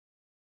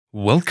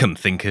Welcome,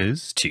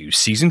 thinkers, to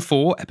Season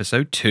 4,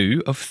 Episode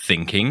 2 of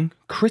Thinking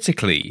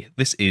Critically.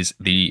 This is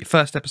the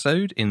first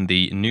episode in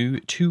the new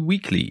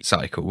 2-weekly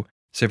cycle.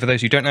 So for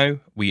those who don't know,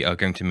 we are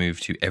going to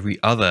move to every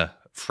other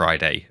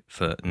Friday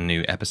for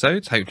new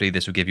episodes. Hopefully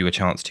this will give you a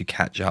chance to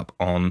catch up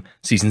on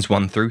Seasons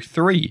 1 through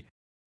 3.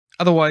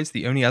 Otherwise,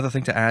 the only other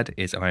thing to add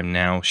is I'm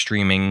now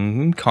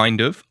streaming, kind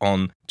of,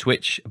 on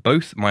Twitch,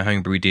 both my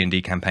homebrew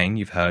D&D campaign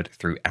you've heard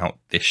throughout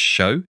this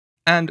show,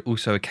 and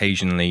also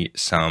occasionally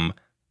some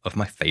of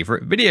my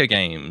favourite video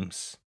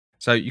games.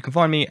 So you can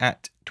find me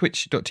at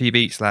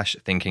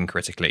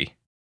twitch.tv/thinkingcritically.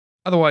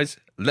 Otherwise,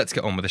 let's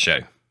get on with the show.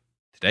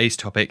 Today's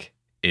topic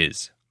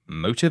is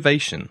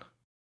motivation.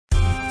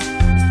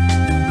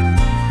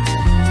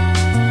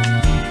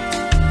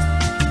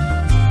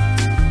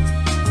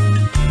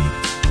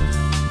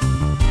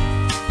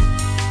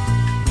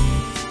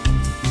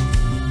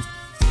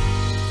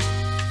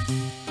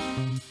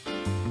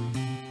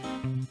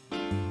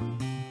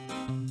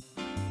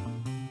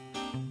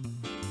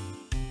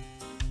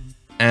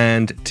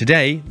 And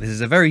today, this is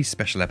a very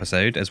special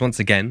episode, as once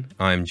again,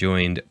 I'm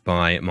joined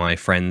by my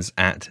friends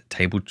at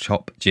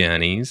Tabletop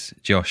Journeys,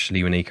 Josh,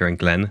 Lewanika, and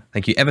Glen.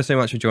 Thank you ever so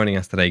much for joining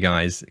us today,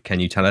 guys. Can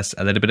you tell us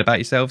a little bit about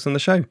yourselves on the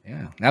show?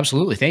 Yeah,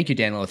 absolutely. Thank you,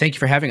 Danilo. Thank you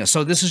for having us.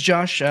 So this is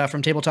Josh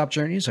from Tabletop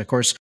Journeys, of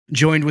course,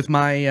 joined with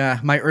my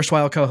my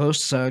erstwhile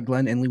co-hosts,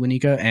 Glen and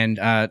Lewanika. And,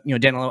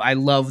 Danilo, I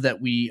love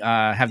that we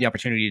have the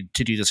opportunity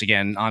to do this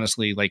again.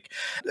 Honestly, like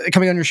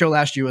coming on your show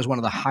last year was one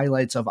of the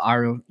highlights of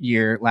our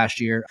year last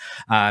year.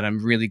 And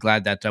I'm really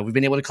glad that we've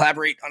been able to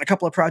collaborate on a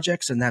couple of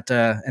projects and that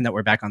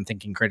we're back on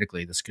Thinking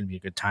Critically. This is going to be a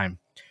good time.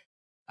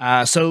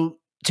 So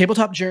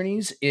Tabletop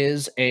Journeys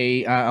is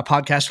a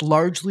podcast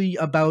largely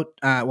about,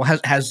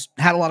 has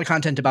had a lot of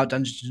content about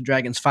Dungeons &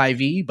 Dragons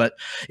 5e, but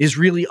is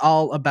really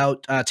all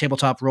about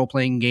tabletop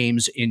role-playing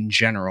games in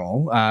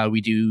general.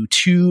 We do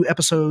 2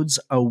 episodes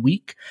a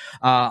week.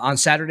 On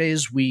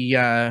Saturdays, we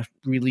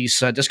release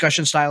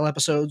discussion-style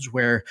episodes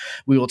where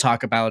we will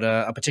talk about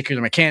a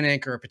particular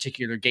mechanic or a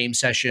particular game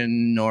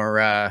session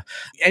or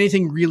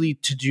anything really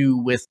to do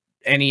with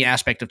any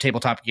aspect of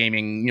tabletop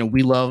gaming.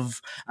 We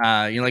love,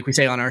 like we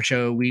say on our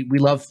show, we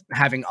love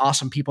having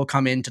awesome people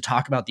come in to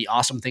talk about the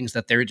awesome things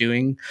that they're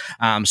doing.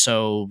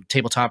 So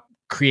tabletop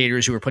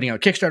creators who are putting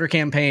out Kickstarter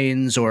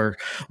campaigns or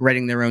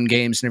writing their own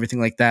games and everything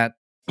like that.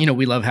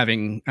 We love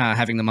having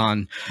them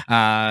on.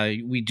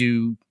 We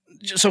do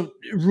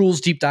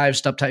rules deep dive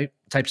stuff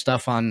type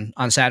stuff on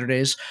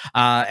Saturdays,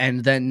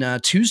 and then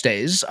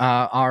Tuesdays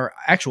are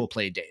actual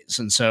play days,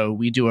 and so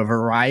we do a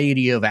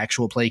variety of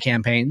actual play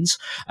campaigns.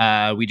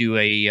 We do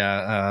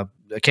a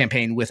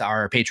campaign with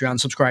our Patreon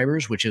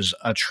subscribers, which is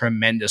a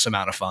tremendous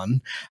amount of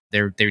fun.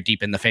 They're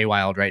deep in the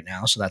Feywild right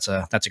now, so that's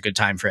a good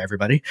time for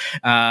everybody.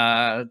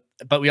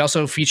 But we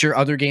also feature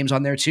other games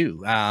on there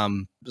too.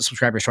 The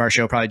subscribers to our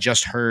show probably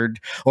just heard,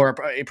 or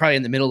probably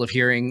in the middle of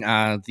hearing,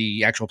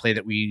 the actual play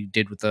that we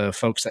did with the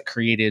folks that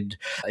created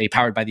a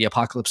Powered by the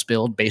Apocalypse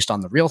build based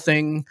on the real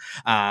thing.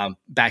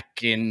 Back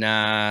in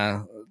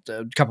a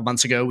couple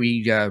months ago,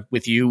 we had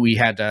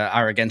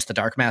our Against the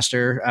Dark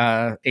Master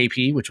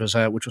AP, which was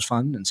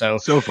fun, and so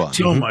fun,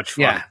 so much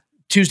fun. Yeah.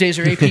 Tuesdays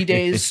are AP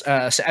days.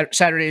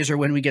 Saturdays are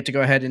when we get to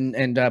go ahead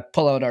and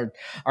pull out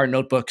our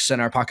notebooks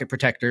and our pocket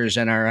protectors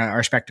and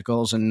our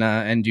spectacles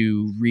and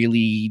do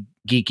really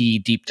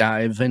geeky deep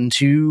dive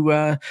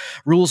into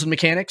rules and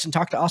mechanics and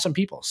talk to awesome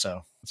people.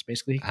 So that's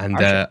basically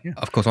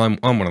of course I'm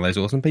one of those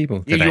awesome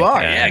people today. Yeah, you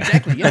are. Yeah,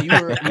 exactly. Yeah, you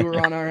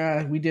were on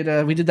our we did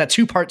that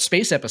 2-part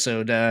space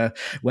episode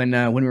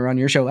when we were on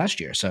your show last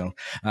year. So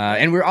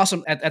and we're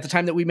awesome at the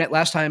time that we met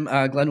last time.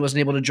 Glen wasn't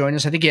able to join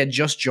us. I think he had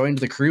just joined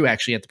the crew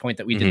actually at the point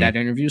that we did that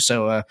interview.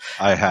 So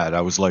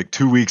I was like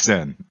 2 weeks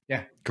in.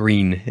 Yeah.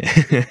 Green.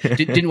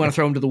 Didn't want to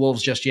throw him to the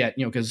wolves just yet,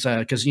 because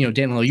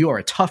Danilo, you are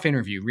a tough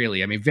interview,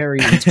 really. I mean, very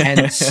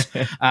intense,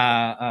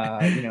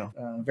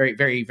 very,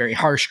 very, very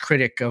harsh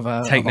critic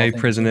of take no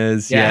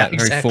prisoners. Yeah,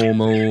 exactly. Very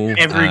formal.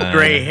 Every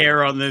gray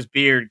hair on this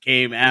beard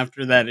came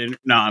after that.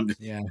 No, I'm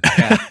just yeah.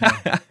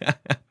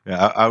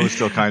 I was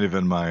still kind of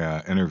in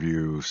my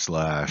interview /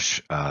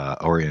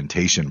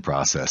 orientation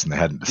process, and they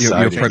hadn't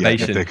decided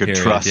yet if they could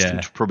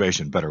trust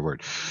probation. Better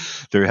word.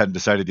 They hadn't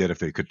decided yet if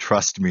they could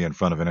trust me in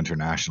front of an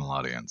international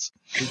audience.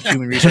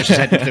 Human resources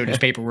hadn't cleared his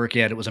paperwork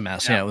yet. It was a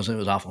mess. Yeah, it was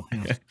awful.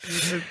 Yeah.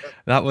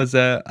 That was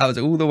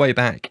all the way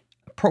back,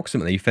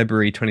 approximately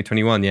February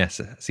 2021.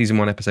 Yes, season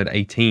 1, episode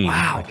 18.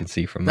 Wow, I can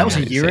see from that was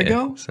a year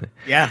ago. So.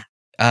 Yeah.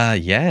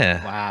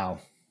 Yeah. Wow.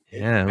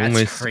 Yeah,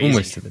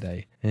 almost to the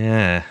day.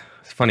 Yeah.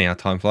 Funny how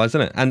time flies,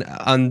 isn't it? And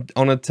I'm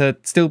honoured to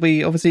still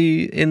be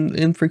obviously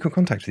in frequent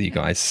contact with you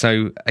guys.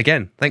 So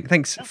again,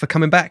 thanks for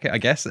coming back, I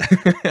guess.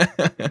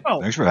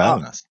 Thanks for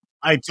having us.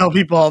 I tell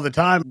people all the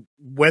time,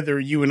 whether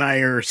you and I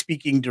are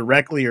speaking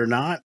directly or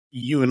not,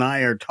 you and I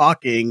are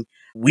talking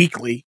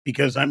weekly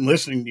because I'm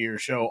listening to your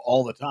show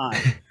all the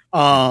time.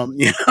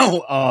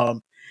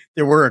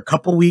 there were a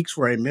couple weeks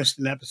where I missed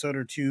an episode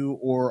or two,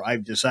 or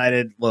I've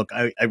decided, look,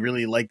 I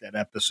really like that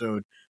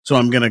episode, so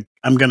I'm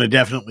gonna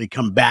definitely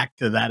come back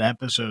to that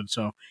episode.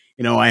 So,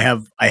 I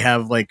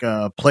have like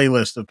a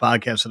playlist of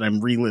podcasts that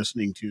I'm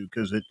re-listening to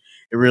because it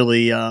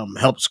really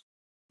helps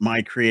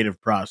my creative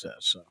process.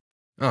 So.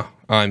 Oh,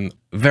 I'm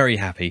very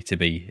happy to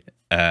be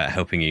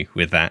helping you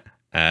with that.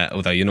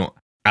 Although you're not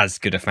as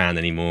good a fan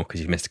anymore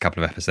because you've missed a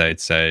couple of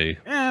episodes. So,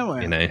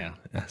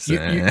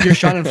 your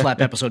Sean and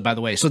Flap episode, by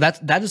the way. So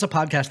that is a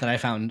podcast that I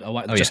found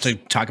to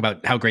talk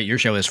about how great your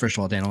show is. First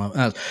of all, Danilo.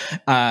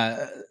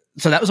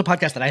 So that was a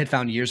podcast that I had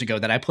found years ago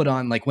that I put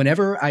on like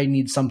whenever I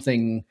need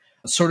something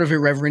sort of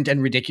irreverent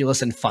and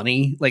ridiculous and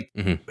funny. Like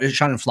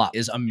Sean and Flop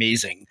is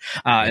amazing,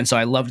 and so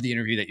I loved the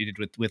interview that you did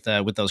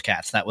with those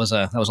cats. That was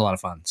a lot of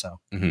fun. So.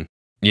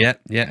 Yeah,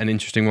 an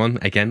interesting one,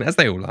 again, as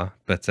they all are.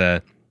 But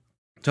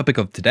topic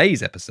of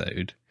today's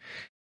episode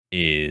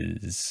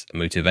is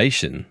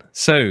motivation.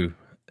 So,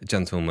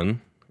 gentlemen,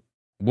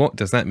 what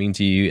does that mean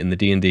to you in the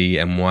D&D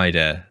and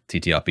wider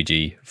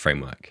TTRPG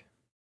framework?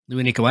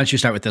 Lewanika, why don't you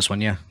start with this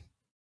one? Yeah,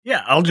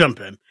 I'll jump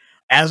in.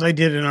 As I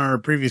did in our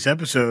previous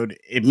episode,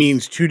 it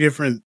means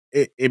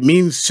it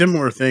means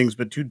similar things,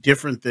 but two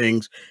different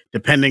things,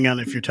 depending on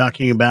if you're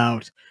talking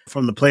about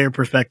from the player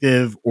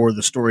perspective or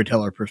the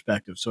storyteller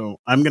perspective. So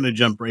I'm going to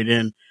jump right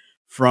in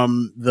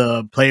from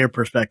the player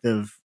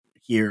perspective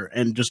here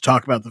and just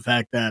talk about the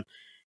fact that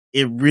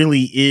it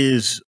really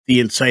is the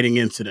inciting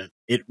incident.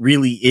 It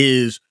really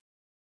is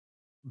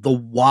the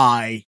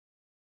why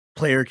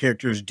player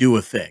characters do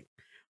a thing.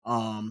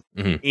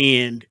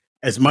 And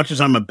as much as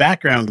I'm a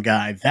background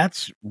guy,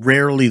 that's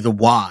rarely the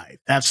why.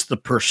 That's the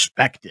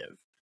perspective.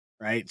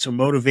 Right. So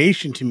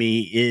motivation to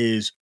me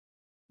is,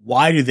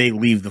 why do they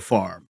leave the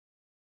farm?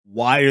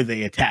 Why do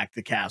they attack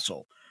the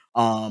castle?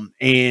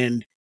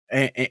 And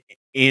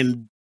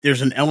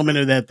there's an element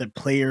of that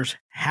players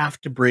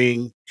have to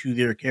bring to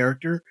their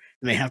character,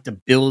 and they have to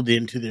build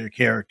into their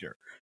character.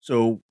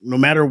 So no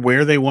matter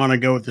where they want to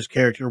go with this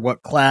character,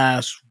 what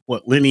class,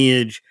 what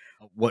lineage,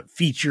 what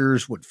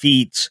features, what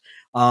feats,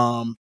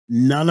 none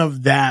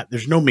of that.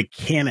 There's no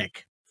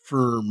mechanic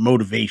for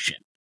motivation.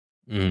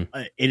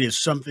 It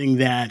is something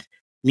that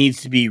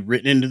needs to be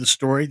written into the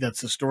story.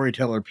 That's the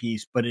storyteller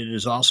piece, but it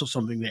is also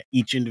something that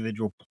each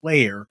individual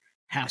player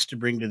has to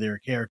bring to their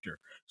character.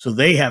 So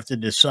they have to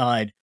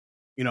decide,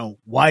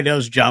 why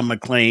does John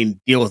McClane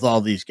deal with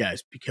all these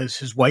guys? Because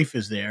his wife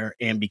is there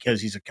and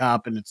because he's a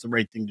cop and it's the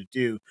right thing to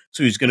do.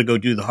 So he's going to go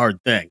do the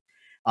hard thing.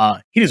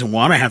 He doesn't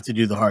want to have to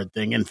do the hard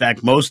thing. In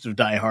fact, most of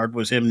Die Hard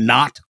was him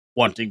not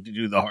wanting to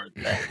do the hard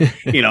thing.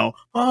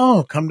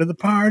 Come to the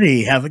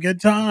party, have a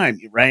good time,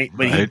 right?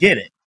 But he did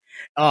it.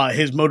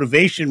 His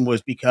motivation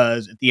was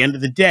because at the end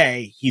of the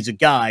day, he's a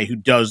guy who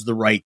does the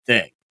right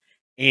thing.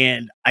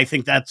 And I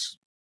think that's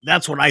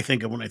what I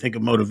think of when I think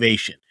of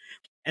motivation.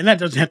 And that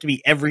doesn't have to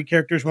be every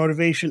character's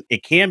motivation.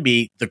 It can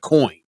be the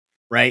coin,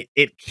 right?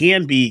 It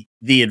can be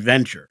the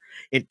adventure.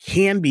 It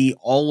can be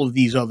all of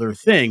these other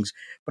things.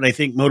 But I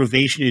think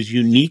motivation is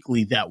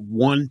uniquely that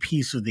one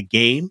piece of the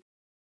game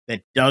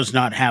that does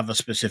not have a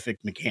specific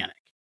mechanic.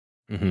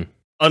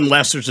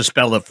 Unless there's a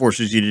spell that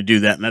forces you to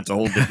do that, and that's a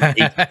whole different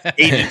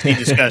agency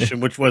discussion,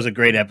 which was a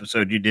great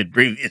episode you did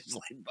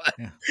previously. But.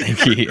 Yeah.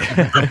 Thank you.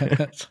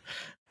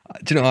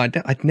 Do you know,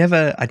 I'd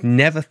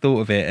never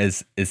thought of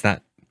it as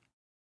that.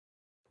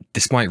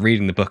 Despite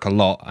reading the book a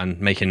lot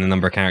and making a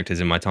number of characters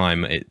in my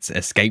time, it's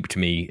escaped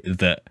me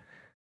that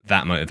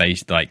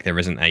motivation, like there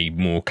isn't a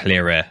more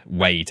clearer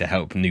way to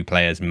help new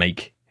players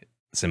make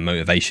some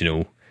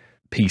motivational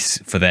piece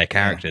for their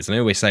characters. And I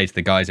always say to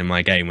the guys in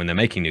my game when they're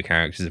making new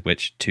characters,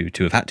 which two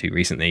have had to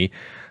recently,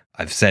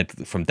 I've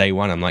said from day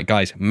one, I'm like,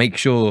 guys, make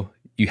sure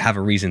you have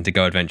a reason to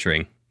go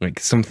adventuring. Like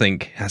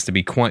something has to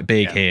be quite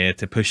big here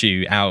to push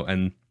you out.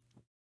 And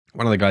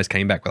one of the guys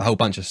came back with a whole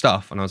bunch of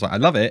stuff, and I was like, I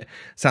love it,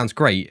 sounds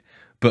great,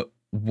 but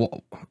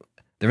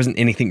there isn't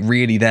anything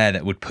really there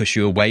that would push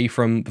you away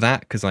from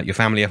that, because like your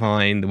family are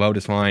fine, the world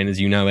is fine as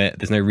you know it.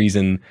 There's no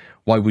reason.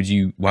 Why would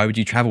you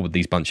travel with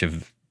these bunch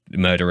of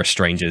murderous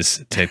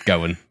strangers to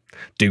go and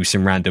do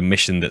some random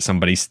mission that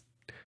somebody's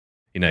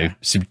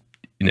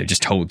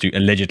just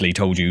allegedly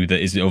told you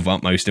that is of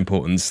utmost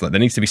importance? Like there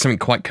needs to be something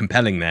quite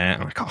compelling there.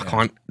 I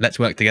can't. Let's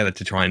work together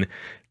to try and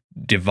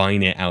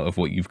divine it out of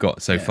what you've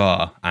got so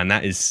far, and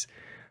that is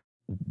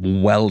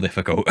well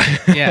difficult.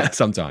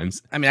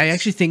 Sometimes. I mean, I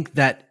actually think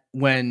that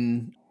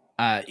when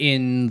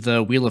in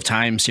the Wheel of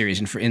Time series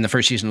and in the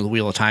first season of the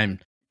Wheel of Time,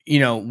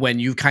 when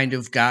you kind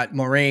of got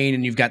Moraine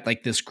and you've got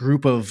like this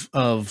group of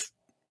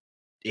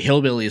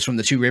hillbillies from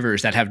the Two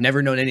Rivers that have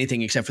never known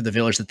anything except for the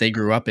village that they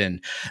grew up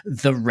in,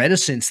 the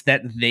reticence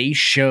that they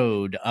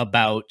showed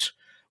about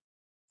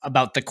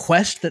the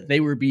quest that they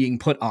were being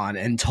put on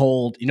and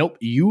told,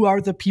 you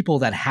are the people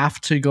that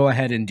have to go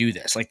ahead and do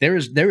this. Like there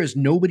is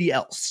nobody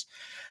else.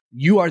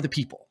 You are the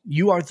people.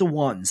 You are the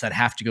ones that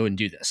have to go and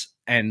do this.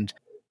 And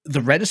the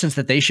reticence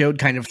that they showed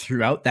kind of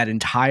throughout that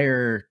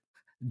entire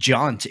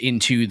jaunt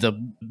into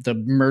the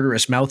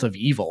murderous mouth of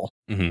evil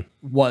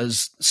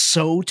was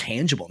so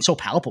tangible and so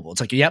palpable.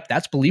 It's like, yep,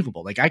 that's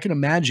believable. Like I can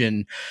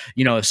imagine,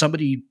 if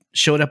somebody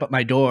showed up at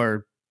my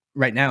door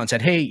right now and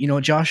said, hey,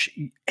 Josh,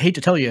 hate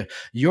to tell you,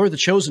 you're the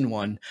chosen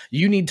one.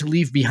 You need to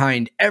leave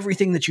behind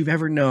everything that you've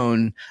ever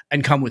known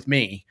and come with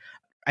me.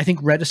 I think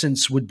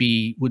reticence would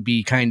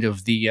be kind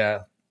of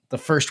the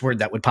first word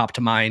that would pop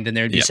to mind, and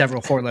there'd be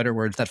several 4-letter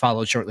words that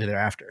followed shortly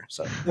thereafter.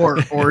 So, or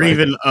right.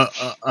 Even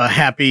a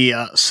happy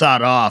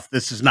sod off.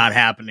 This is not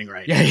happening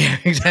right now. Yeah,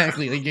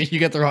 exactly. Like you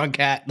get the wrong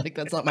cat. Like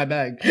that's not my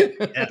bag.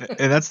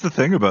 And that's the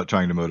thing about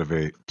trying to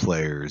motivate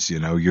players.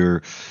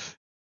 You're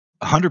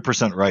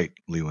 100% right,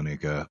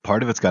 Lewanika.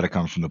 Part of it's got to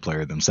come from the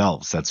player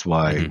themselves. That's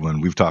why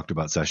when we've talked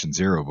about session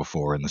 0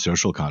 before in the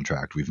social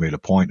contract, we've made a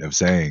point of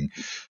saying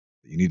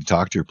you need to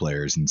talk to your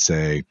players and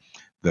say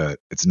that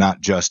it's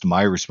not just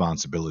my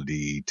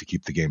responsibility to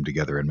keep the game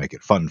together and make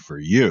it fun for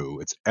you.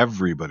 It's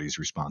everybody's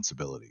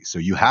responsibility. So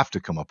you have to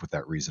come up with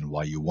that reason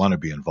why you want to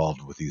be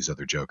involved with these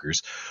other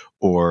jokers.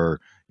 Or,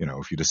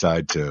 if you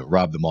decide to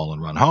rob them all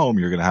and run home,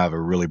 you're going to have a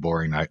really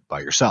boring night by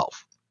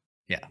yourself.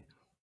 Yeah.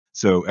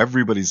 So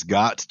everybody's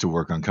got to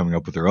work on coming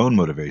up with their own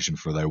motivation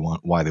for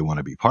why they want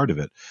to be part of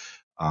it.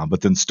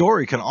 But then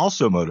story can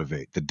also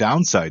motivate. The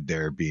downside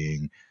there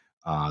being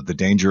the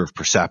danger of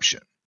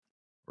perception,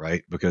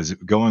 right? Because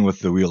going with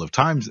the Wheel of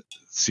Time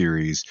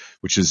series,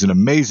 which is an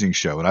amazing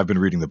show, and I've been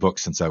reading the book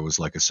since I was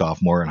like a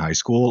sophomore in high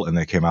school, and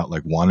they came out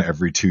like one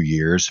every 2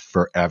 years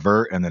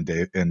forever, and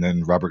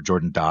then Robert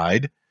Jordan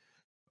died.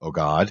 Oh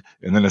God.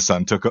 And then his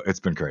son it's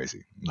been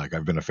crazy. Like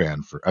I've been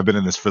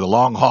in this for the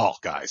long haul,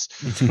 guys.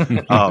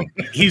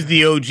 He's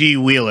the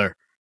OG Wheeler.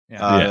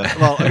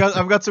 Well,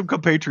 I've got some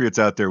compatriots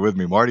out there with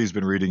me. Marty's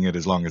been reading it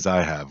as long as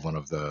I have, one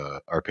of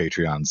our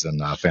Patreons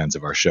and fans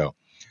of our show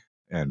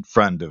and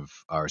friend of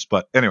ours.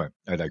 But anyway,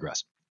 I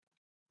digress.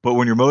 But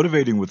when you're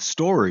motivating with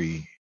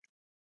story,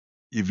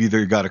 you've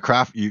either got to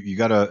craft, you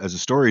got to, as a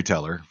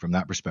storyteller from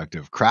that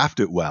perspective, craft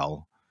it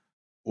well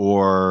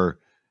or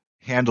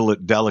handle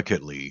it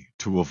delicately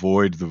to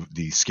avoid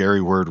the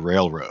scary word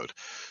railroad.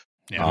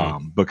 Yeah.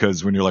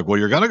 Because when you're like, well,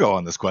 you're going to go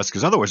on this quest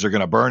because otherwise you're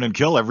going to burn and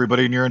kill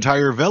everybody in your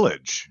entire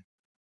village.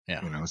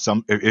 Yeah.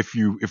 If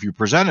you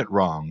present it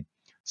wrong,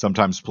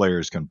 sometimes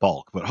players can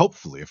balk, but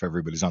hopefully if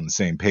everybody's on the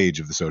same page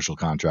of the social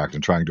contract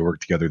and trying to work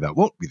together, that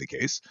won't be the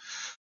case.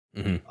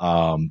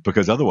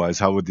 Because otherwise,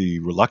 how would the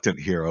reluctant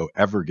hero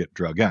ever get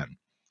drug in?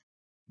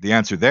 The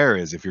answer there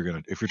is if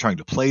you're trying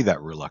to play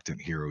that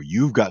reluctant hero,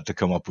 you've got to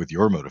come up with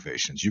your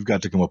motivations. You've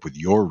got to come up with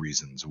your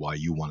reasons why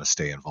you want to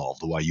stay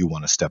involved, why you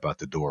want to step out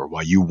the door,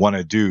 why you want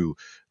to do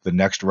the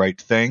next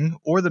right thing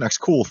or the next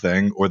cool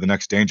thing or the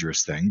next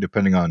dangerous thing,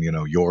 depending on,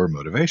 your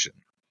motivation.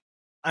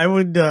 I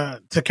would,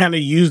 to kind of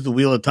use the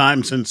Wheel of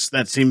Time, since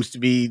that seems to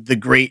be the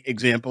great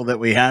example that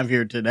we have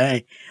here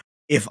today.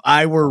 If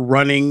I were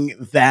running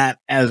that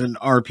as an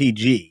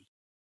RPG,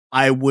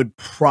 I would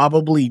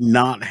probably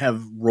not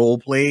have role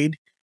played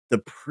the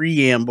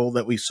preamble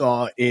that we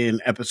saw in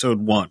episode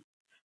 1.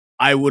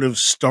 I would have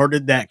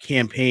started that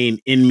campaign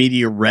in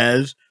media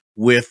res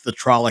with the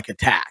Trolloc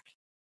attack.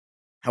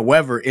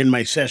 However, in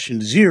my session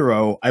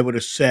 0, I would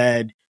have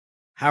said,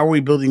 how are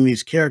we building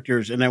these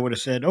characters? And I would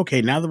have said,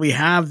 okay, now that we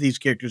have these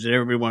characters that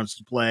everybody wants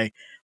to play,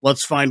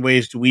 let's find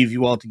ways to weave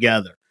you all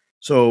together.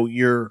 So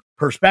your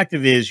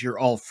perspective is you're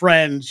all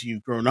friends,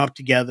 you've grown up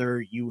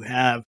together, you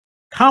have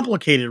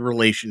complicated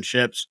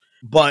relationships,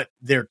 but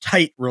they're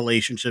tight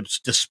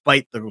relationships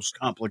despite those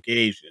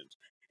complications,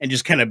 and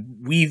just kind of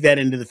weave that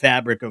into the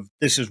fabric of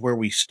this is where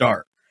we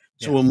start.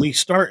 So when we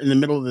start in the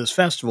middle of this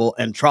festival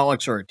and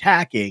Trollocs are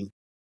attacking,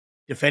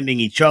 defending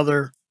each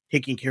other,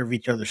 taking care of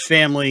each other's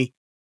family,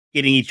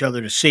 getting each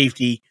other to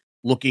safety,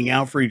 looking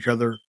out for each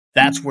other,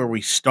 that's where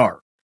we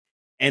start.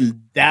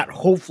 And that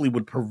hopefully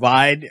would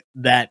provide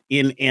that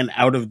in and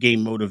out of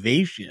game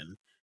motivation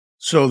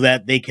so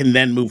that they can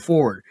then move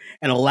forward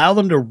and allow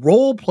them to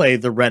role play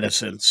the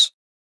reticence,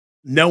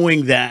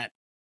 knowing that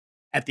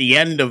at the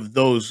end of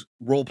those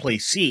role play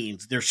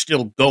scenes, they're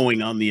still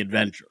going on the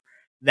adventure.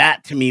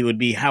 That to me would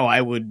be how I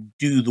would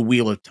do the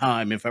Wheel of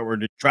Time if I were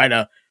to try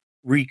to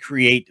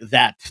recreate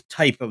that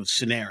type of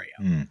scenario.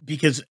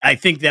 Because I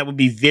think that would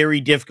be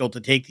very difficult to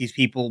take these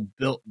people,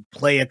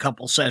 play a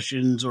couple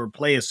sessions or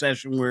play a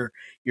session where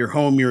you're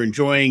home, you're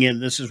enjoying it,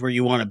 and this is where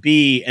you want to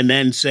be, and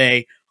then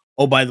say,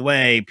 oh, by the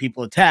way,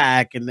 people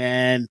attack, and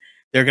then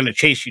they're going to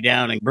chase you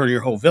down and burn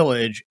your whole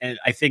village. And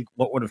I think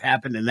what would have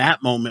happened in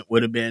that moment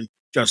would have been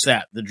just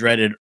that, the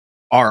dreaded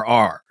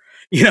RR.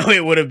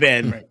 It would have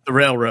been the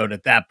railroad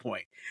at that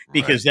point.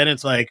 Because then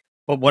it's like,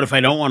 but what if I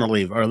don't want to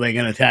leave? Are they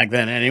going to attack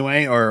then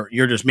anyway? Or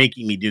you're just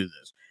making me do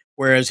this?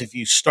 Whereas if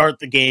you start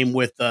the game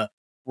with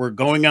we're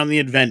going on the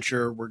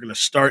adventure, we're going to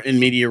start in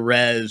media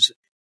res,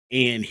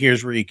 and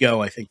here's where you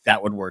go, I think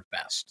that would work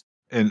best.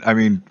 And I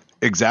mean,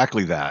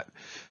 exactly that.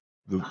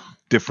 The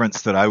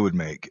difference that I would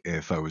make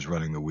if I was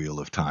running the Wheel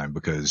of Time,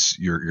 because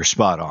you're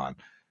spot on.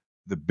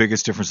 The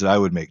biggest difference that I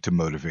would make to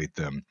motivate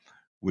them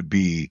would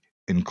be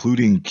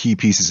including key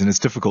pieces. And it's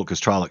difficult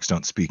because Trollocs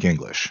don't speak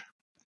English,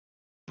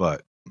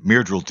 but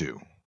Myrddraal do.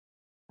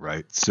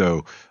 right?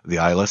 So the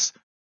eyeless,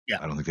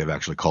 I don't think they've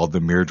actually called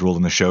them Myrdril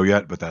in the show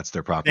yet, but that's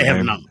their proper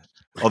name.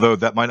 Although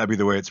that might not be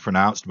the way it's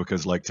pronounced,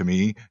 because like to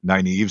me,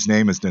 Nynaeve's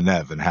name is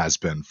Nynaeve and has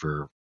been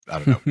for, I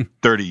don't know,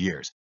 30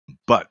 years.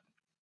 But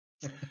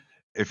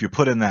if you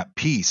put in that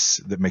piece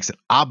that makes it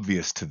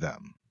obvious to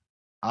them,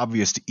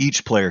 obvious to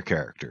each player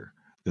character,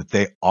 that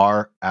they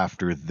are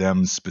after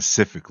them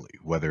specifically,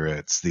 whether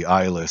it's the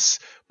eyeless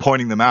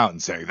pointing them out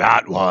and saying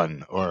that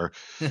one, or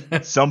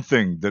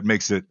something that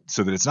makes it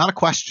so that it's not a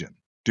question.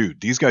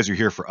 Dude, these guys are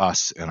here for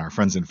us, and our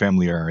friends and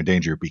family are in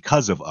danger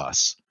because of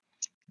us.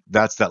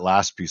 That's that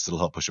last piece that'll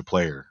help push a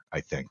player,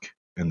 I think,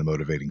 in the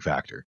motivating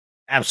factor.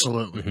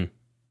 Absolutely. Mm-hmm.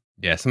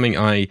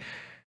 Yeah,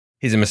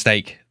 here's a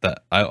mistake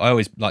that I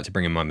always like to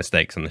bring in my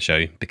mistakes on the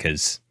show,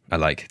 because I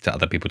like to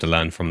other people to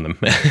learn from them.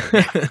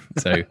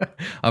 So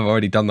I've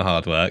already done the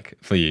hard work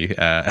for you.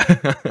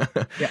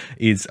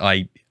 Is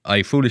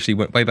I foolishly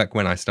went way back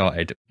when I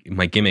started.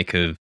 My gimmick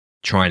of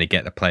trying to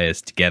get the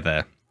players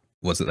together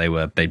was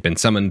that they'd been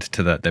summoned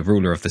to the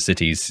ruler of the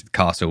city's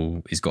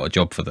castle. He's got a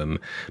job for them,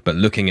 but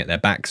looking at their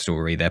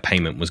backstory, their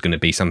payment was going to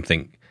be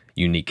something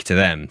unique to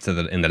them. So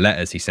that in the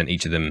letters he sent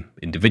each of them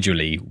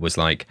individually was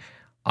like,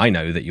 I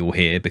know that you're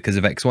here because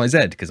of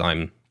XYZ, because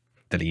I'm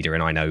the leader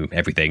and I know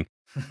everything.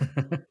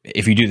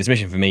 If you do this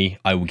mission for me,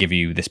 I will give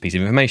you this piece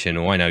of information.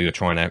 Or I know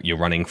you're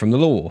running from the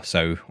law,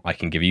 so I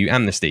can give you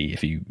amnesty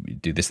if you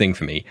do this thing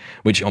for me.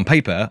 Which on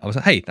paper, I was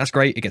like, hey, that's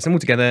great. It gets them all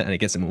together and it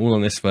gets them all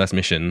on this first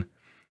mission,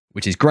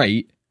 which is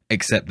great,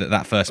 except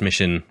that first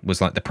mission was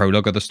like the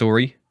prologue of the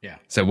story. Yeah.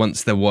 So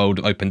once the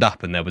world opened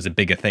up and there was a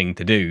bigger thing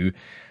to do,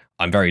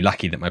 I'm very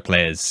lucky that my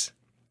players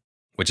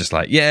were just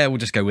like, yeah, we'll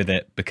just go with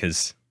it,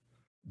 because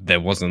there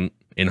wasn't,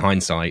 in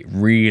hindsight,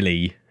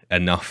 really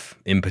enough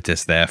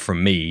impetus there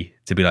from me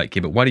to be like,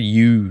 yeah, but why do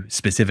you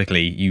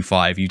specifically, you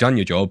five, you've done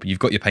your job, you've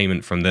got your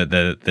payment from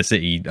the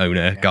city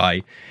owner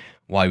guy,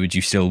 why would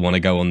you still want to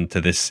go on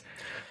to this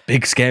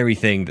big scary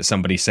thing that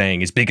somebody's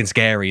saying is big and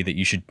scary that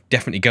you should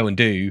definitely go and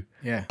do,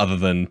 other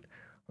than,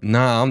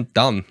 nah, I'm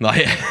done.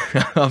 Like,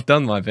 I've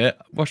done my bit,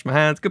 washed my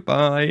hands,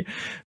 goodbye.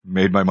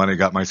 Made my money,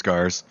 got my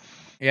scars.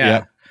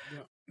 Yeah.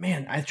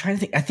 Man, I'm trying to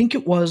think. I think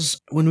it was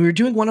when we were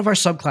doing one of our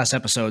subclass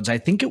episodes. I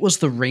think it was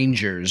the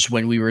Rangers,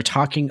 when we were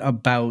talking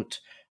about,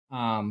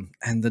 and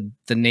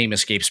the name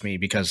escapes me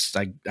because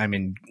I'm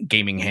in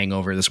gaming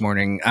hangover this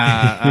morning.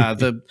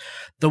 The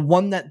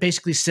one that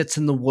basically sits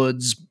in the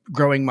woods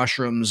growing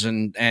mushrooms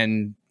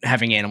and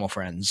having animal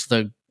friends.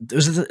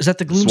 Is that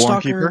the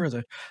Gloomstalker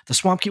or the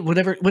Swamp Keeper?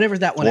 Whatever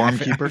that one. Swarm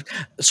Keeper.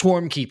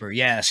 Swarm Keeper.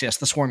 Yes,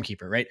 the Swarm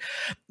Keeper. Right.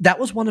 That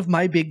was one of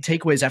my big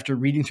takeaways after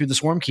reading through the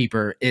Swarm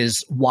Keeper.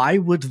 Is why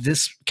would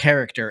this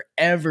character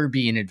ever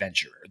be an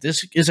adventurer?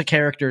 This is a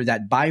character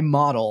that by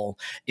model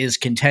is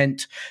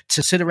content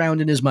to sit around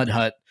in his mud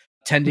hut,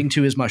 tending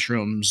to his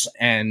mushrooms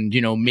and,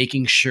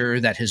 making sure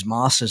that his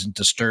moss isn't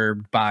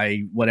disturbed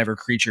by whatever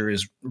creature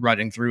is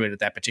running through it at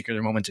that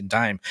particular moment in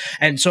time.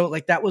 And so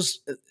that was,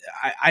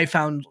 I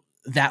found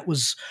that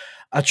was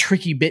a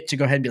tricky bit to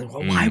go ahead and be like,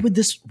 well,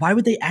 why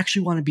would they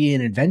actually want to be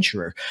an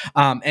adventurer?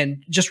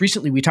 And just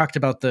recently we talked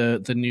about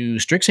the new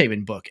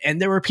Strixhaven book,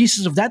 and there were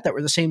pieces of that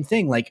were the same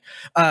thing. Like,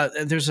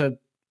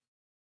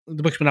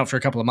 the book's been out for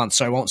a couple of months,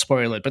 so I won't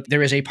spoil it, but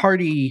there is a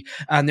party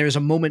and there's a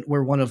moment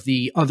where one of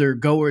the other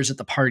goers at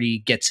the party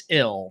gets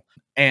ill,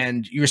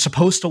 and you're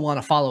supposed to want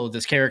to follow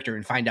this character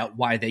and find out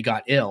why they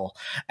got ill.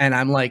 And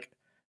I'm like,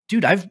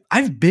 dude,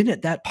 I've been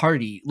at that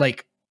party.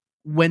 Like,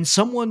 when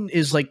someone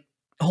is like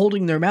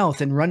holding their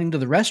mouth and running to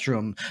the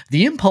restroom,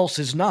 the impulse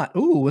is not,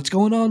 ooh, what's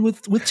going on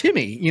with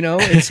Timmy?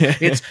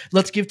 It's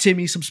let's give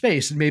Timmy some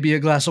space and maybe a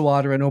glass of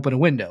water and open a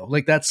window.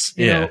 Like, that's,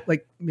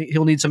 like,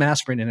 he'll need some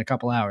aspirin in a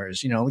couple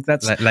hours, like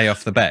that's lay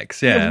off the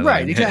Becks. Yeah.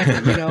 Right.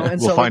 Exactly. And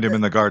we'll find him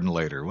in the garden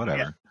later, whatever.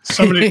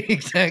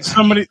 Yeah.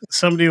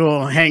 Somebody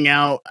will hang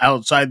out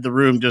outside the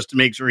room just to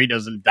make sure he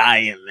doesn't die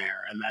in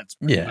there. And that's,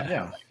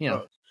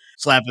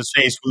 slap his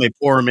face when they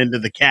pour him into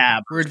the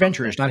cab. We're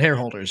adventurers, not hair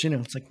holders.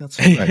 It's like, that's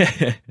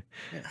right.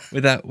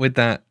 With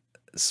that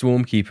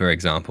Swarm Keeper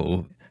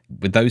example,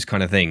 with those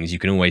kind of things, you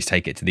can always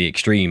take it to the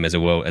extreme as the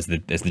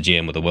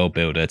GM or the world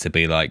builder to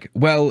be like,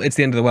 well, it's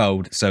the end of the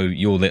world, so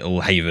your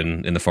little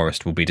haven in the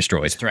forest will be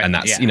destroyed, and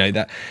that's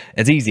that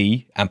it's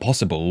easy and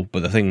possible.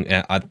 But the thing,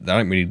 I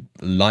don't really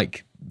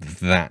like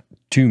that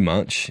too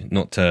much. I'm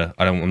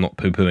not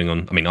poo-pooing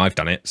on. I mean, I've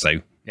done it, so.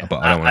 Yeah.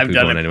 But I don't want to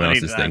poo on anyone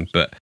else's thing.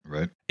 But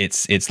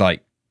it's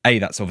like, A,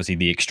 that's obviously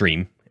the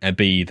extreme, and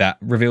B, that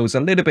reveals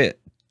a little bit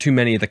too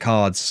many of the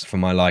cards for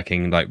my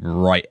liking, like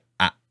right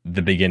at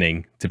the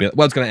beginning, to be like,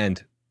 well, it's going to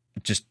end.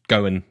 Just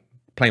go and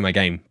play my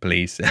game,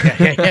 please.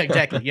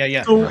 Exactly.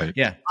 Yeah. So,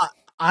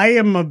 I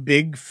am a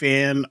big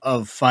fan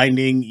of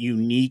finding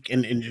unique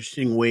and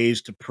interesting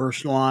ways to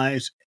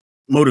personalize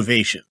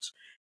motivations.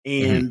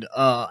 And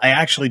I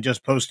actually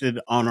just posted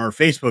on our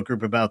Facebook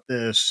group about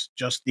this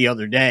just the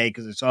other day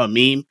because I saw a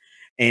meme,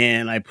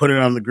 and I put it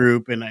on the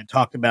group, and I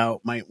talked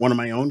about one of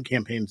my own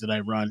campaigns that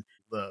I run,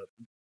 the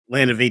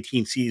Land of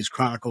 18 Seas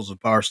Chronicles of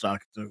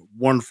Barstock. It's a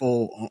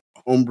wonderful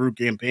homebrew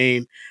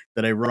campaign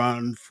that I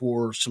run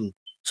for some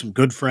some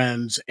good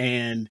friends,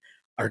 and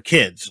our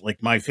kids,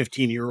 like my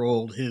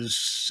 15-year-old, his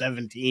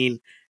 17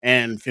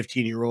 and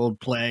 15-year-old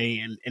play,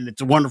 and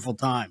it's a wonderful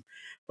time.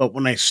 But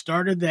when I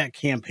started that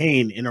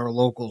campaign in our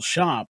local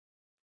shop,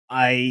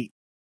 I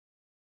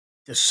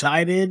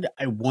decided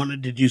I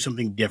wanted to do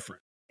something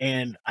different.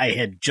 And I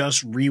had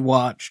just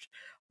rewatched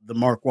the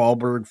Mark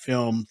Wahlberg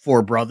film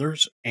Four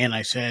Brothers, and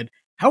I said,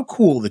 how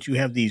cool that you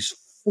have these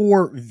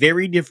four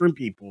very different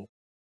people.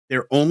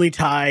 Their only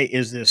tie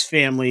is this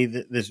family,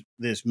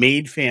 this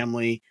maid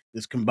family,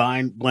 this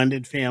combined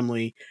blended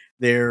family,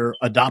 their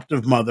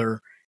adoptive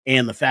mother,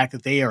 and the fact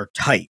that they are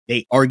tight.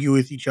 They argue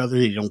with each other,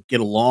 they don't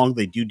get along,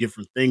 they do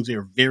different things, they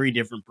are very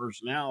different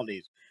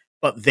personalities,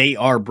 but they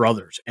are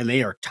brothers and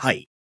they are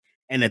tight.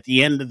 And at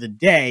the end of the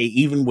day,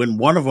 even when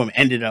one of them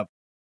ended up,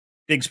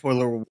 big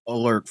spoiler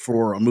alert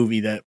for a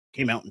movie that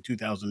came out in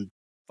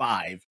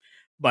 2005,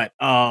 but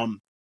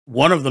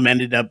one of them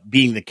ended up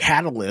being the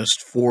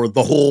catalyst for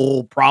the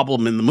whole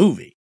problem in the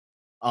movie.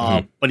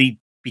 But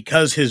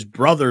because his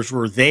brothers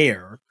were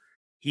there,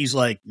 he's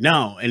like,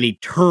 no, and he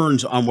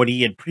turns on what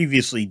he had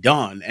previously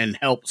done and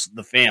helps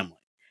the family.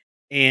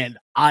 And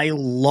I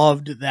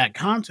loved that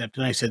concept.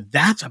 And I said,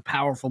 that's a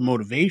powerful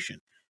motivation.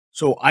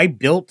 So I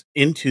built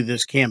into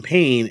this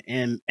campaign,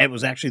 and it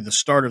was actually the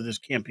start of this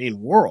campaign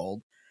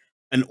world,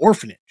 an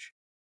orphanage.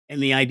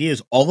 And the idea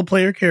is all the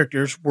player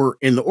characters were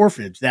in the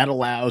orphanage. That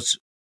allows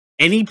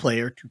any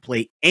player to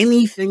play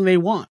anything they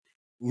want,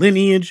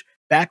 lineage,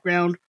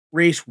 background,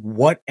 race,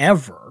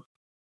 whatever.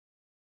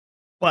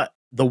 But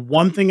the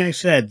one thing I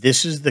said,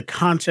 this is the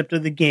concept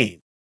of the game.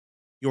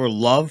 Your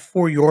love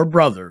for your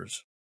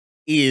brothers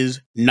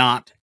is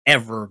not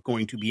ever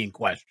going to be in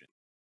question.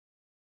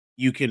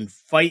 You can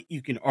fight,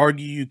 you can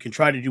argue, you can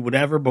try to do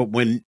whatever, but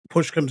when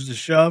push comes to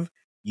shove,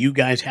 you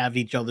guys have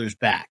each other's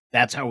back.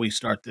 That's how we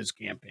start this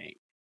campaign.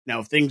 Now,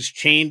 if things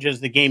change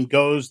as the game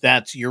goes,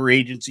 that's your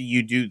agency,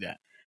 you do that.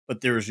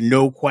 But there is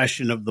no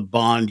question of the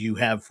bond you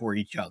have for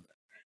each other.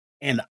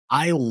 And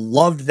I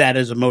loved that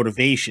as a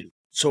motivation.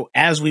 So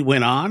as we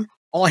went on,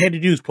 all I had to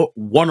do is put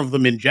one of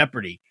them in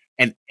jeopardy,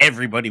 and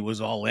everybody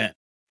was all in.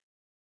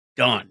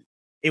 Done.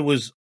 It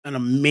was an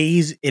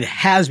amazing, it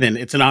has been,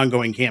 it's an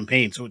ongoing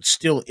campaign, so it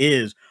still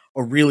is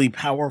a really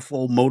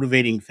powerful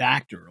motivating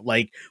factor.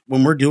 Like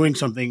when we're doing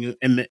something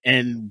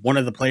and one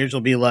of the players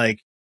will be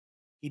like,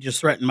 he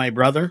just threatened my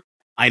brother,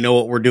 I know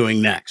what we're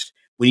doing next.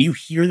 When you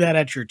hear that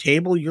at your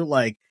table, you're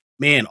like,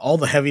 man, all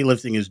the heavy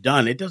lifting is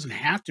done. It doesn't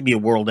have to be a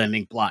world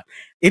ending plot.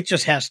 It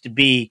just has to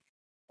be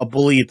a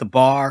bully at the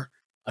bar,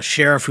 a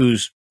sheriff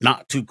who's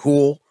not too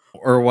cool,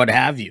 or what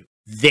have you.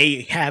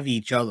 They have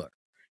each other.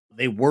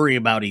 They worry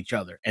about each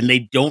other, and they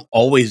don't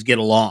always get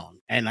along.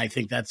 And I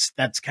think that's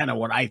kind of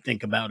what I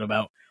think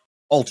about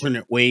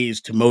alternate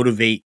ways to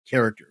motivate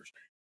characters.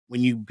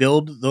 When you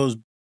build those,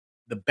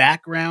 the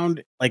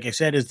background, like I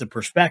said, is the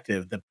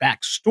perspective. The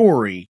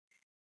backstory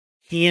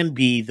can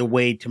be the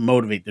way to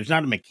motivate. There's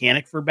not a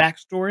mechanic for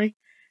backstory.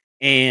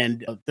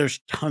 And there's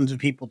tons of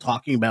people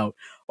talking about,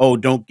 oh,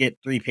 don't get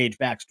 3-page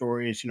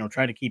backstories,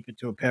 try to keep it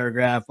to a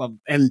paragraph.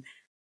 And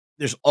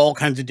there's all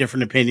kinds of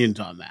different opinions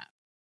on that.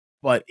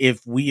 But if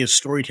we as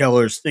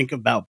storytellers think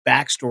about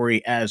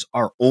backstory as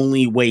our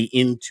only way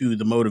into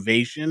the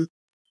motivation,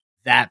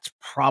 that's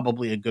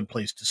probably a good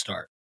place to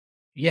start.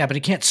 Yeah, but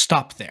it can't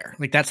stop there.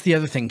 Like that's the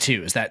other thing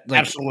too, is that like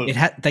absolutely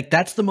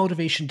that's the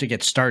motivation to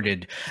get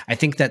started. I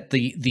think that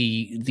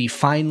the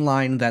fine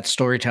line that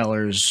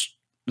storytellers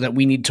that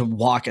we need to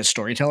walk as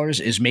storytellers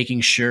is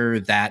making sure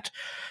that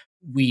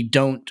we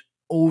don't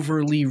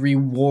overly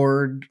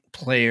reward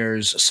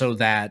players so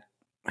that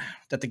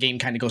the game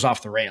kind of goes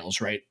off the rails,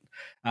 right?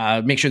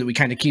 Make sure that we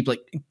kind of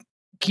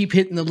keep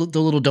hitting the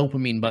little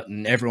dopamine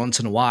button every once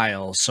in a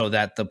while so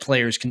that the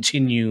players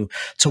continue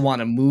to want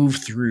to move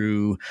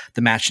through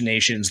the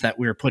machinations that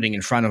we're putting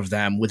in front of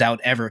them without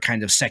ever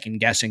kind of second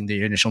guessing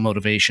the initial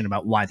motivation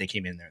about why they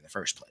came in there in the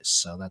first place.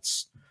 So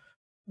that's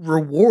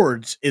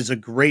rewards is a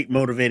great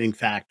motivating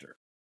factor,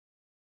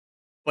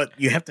 but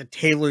you have to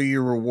tailor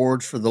your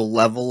rewards for the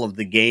level of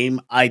the game.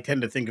 I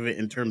tend to think of it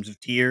in terms of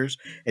tiers.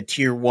 At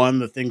tier 1,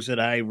 the things that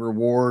I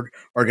reward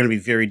are going to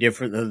be very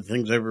different than the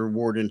things I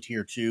reward in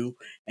tier 2.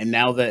 And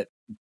now that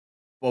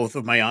both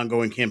of my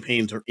ongoing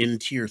campaigns are in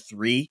tier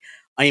 3,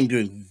 I am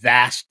doing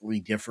vastly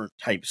different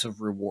types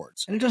of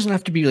rewards. And it doesn't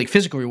have to be like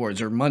physical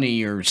rewards or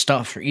money or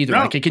stuff or either.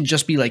 No. Like it can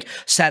just be like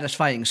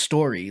satisfying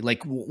story.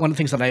 Like one of the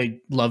things that I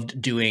loved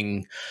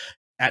doing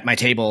at my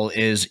table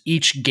is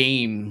each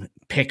game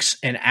picks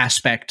an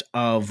aspect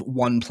of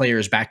one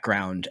player's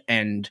background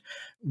and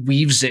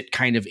weaves it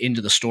kind of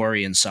into the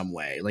story in some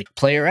way. Like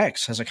player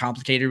X has a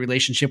complicated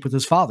relationship with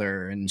his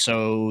father. And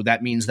so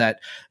that means that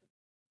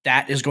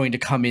is going to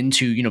come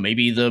into,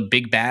 maybe the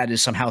big bad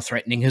is somehow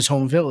threatening his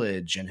home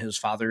village and his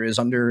father is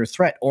under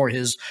threat, or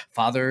his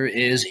father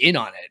is in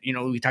on it.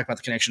 We talk about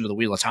the connection to the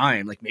Wheel of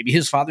Time. Like maybe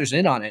his father's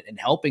in on it and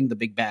helping the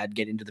big bad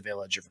get into the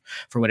village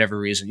for whatever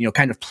reason,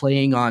 kind of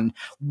playing on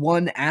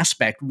one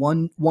aspect,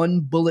 one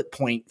bullet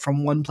point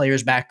from one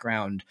player's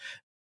background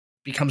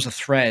becomes a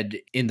thread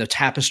in the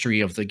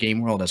tapestry of the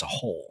game world as a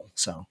whole.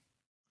 So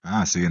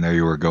Ah, see, and there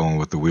you were going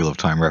with the Wheel of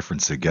Time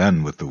reference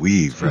again with the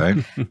weave,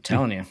 right? I'm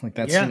telling you, like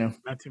that's,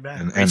 not too bad.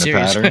 And the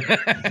pattern.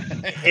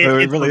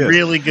 It's really a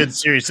really good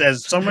series.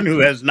 As someone who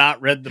has not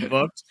read the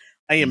books,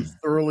 I am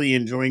thoroughly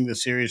enjoying the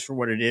series for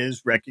what it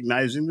is,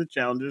 recognizing the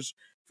challenges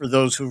for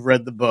those who've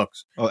read the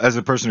books. Well, as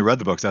a person who read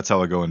the books, that's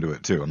how I go into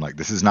it too. I'm like,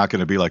 this is not going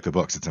to be like the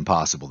books. It's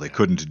impossible. They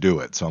couldn't do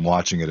it. So I'm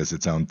watching it as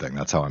its own thing.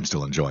 That's how I'm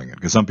still enjoying it,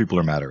 because some people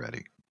are mad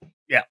already.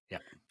 Yeah.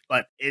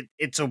 But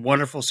it's a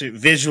wonderful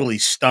series, visually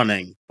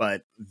stunning,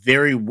 but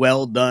very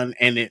well done.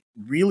 And it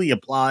really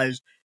applies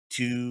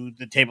to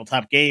the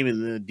tabletop game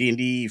and the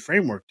D&D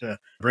framework to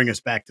bring us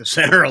back to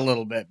center a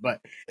little bit.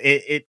 But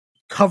it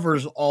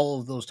covers all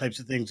of those types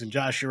of things. And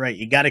Josh, you're right.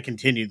 You got to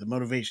continue. The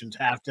motivations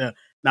have to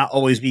not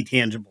always be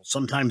tangible.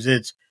 Sometimes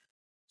it's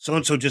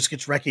so-and-so just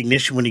gets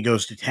recognition when he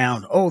goes to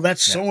town. Oh,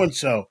 that's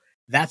so-and-so.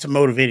 That's a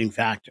motivating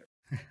factor.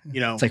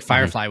 It's like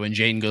Firefly when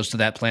Jane goes to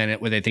that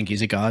planet where they think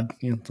he's a god.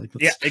 It's like,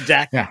 yeah,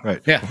 exactly. Yeah,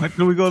 right. Yeah. Why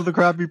can we go to the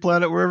crappy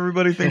planet where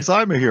everybody thinks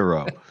I'm a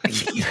hero?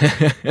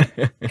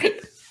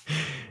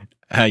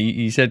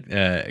 You said,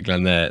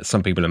 Glenn, that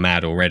some people are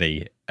mad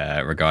already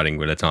regarding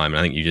Wheel of Time, and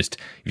I think you just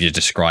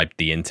described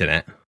the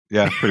internet.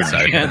 Yeah, pretty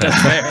much. Yeah,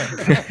 that's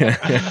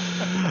fair.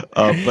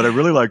 But I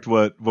really liked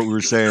what we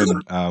were saying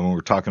when we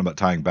were talking about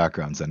tying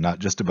backgrounds, and not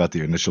just about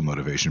the initial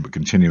motivation, but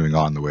continuing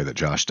on the way that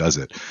Josh does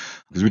it,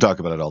 because we talk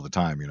about it all the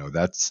time.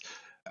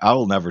 I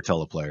will never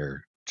tell a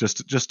player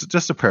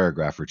just a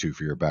paragraph or two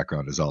for your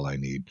background is all I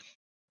need,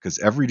 because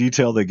every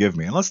detail they give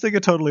me, unless they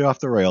get totally off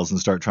the rails and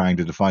start trying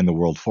to define the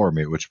world for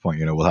me, at which point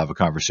we'll have a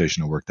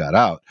conversation and work that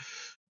out.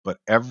 But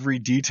every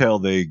detail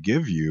they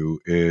give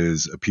you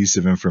is a piece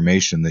of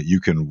information that you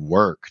can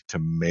work to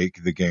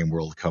make the game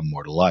world come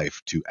more to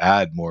life, to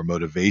add more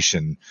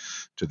motivation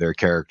to their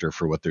character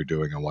for what they're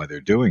doing and why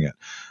they're doing it.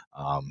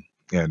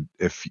 And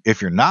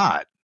if you're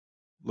not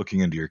looking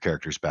into your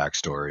characters'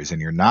 backstories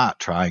and you're not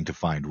trying to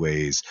find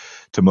ways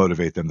to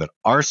motivate them that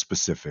are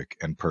specific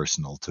and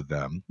personal to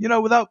them,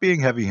 without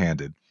being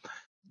heavy-handed,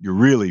 you're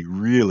really,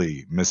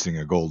 really missing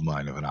a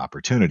goldmine of an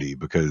opportunity.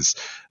 Because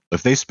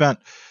if they spent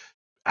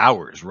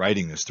hours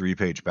writing this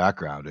 3-page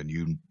background and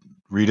you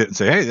read it and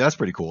say, hey, that's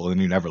pretty cool,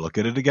 and you never look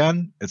at it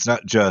again, it's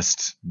not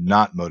just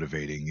not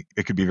motivating.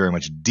 It could be very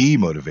much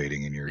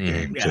demotivating in your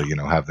game to,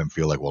 have them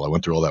feel like, well, I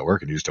went through all that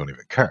work and you just don't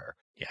even care.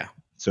 Yeah.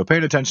 So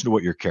paying attention to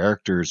what your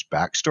character's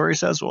backstory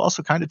says will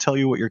also kind of tell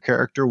you what your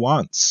character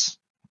wants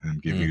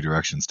and give you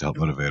directions to help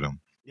motivate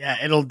them.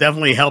 Yeah, it'll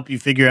definitely help you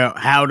figure out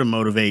how to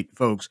motivate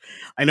folks.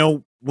 I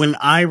know when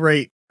I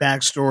write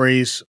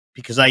backstories,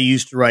 because I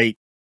used to write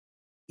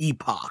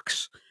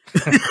epochs,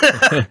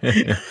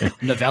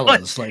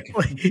 novellas, like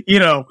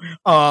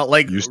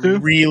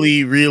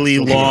really, really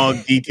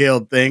long,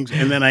 detailed things.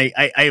 And then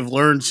I've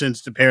learned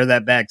since to pare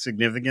that back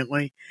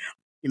significantly.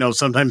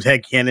 Sometimes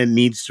headcanon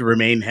needs to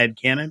remain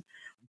headcanon,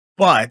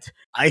 but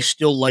I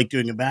still like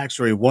doing a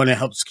backstory. One, it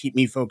helps keep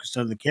me focused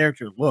on the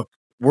character. Look,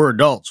 we're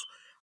adults.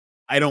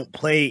 I don't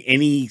play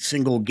any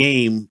single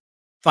game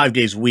 5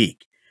 days a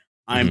week.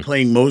 I'm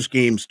playing most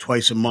games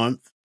twice a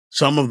month,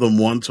 some of them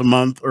once a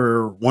month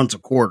or once a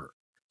quarter.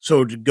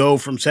 So to go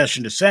from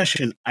session to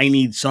session, I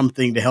need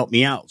something to help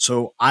me out.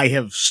 So I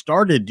have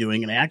started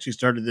doing, and I actually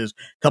started this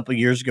a couple of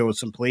years ago with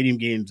some Palladium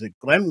games that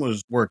Glen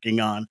was working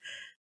on,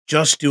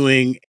 just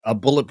doing a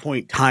bullet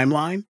point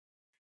timeline,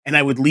 and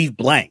I would leave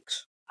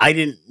blanks. I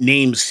didn't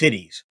name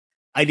cities.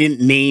 I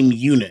didn't name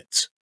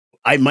units.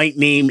 I might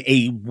name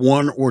a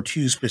 1 or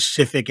 2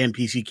 specific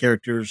NPC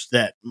characters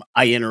that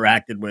I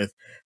interacted with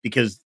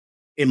because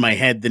in my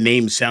head, the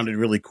names sounded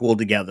really cool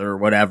together or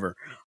whatever.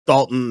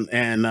 Dalton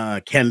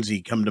and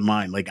Kenzie come to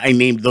mind. Like I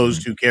named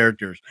those 2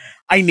 characters.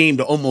 I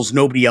named almost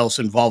nobody else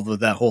involved with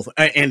that whole thing,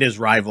 and his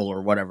rival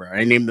or whatever.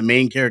 I named the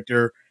main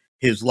character,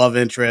 his love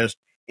interest,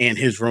 and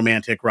his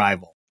romantic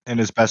rival. And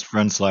his best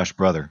friend /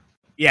 brother.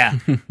 Yeah.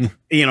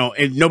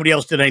 And nobody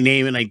else did I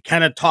name. And I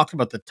kind of talked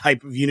about the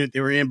type of unit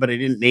they were in, but I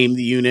didn't name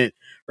the unit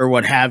or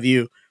what have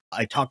you.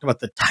 I talked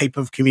about the type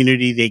of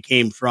community they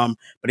came from,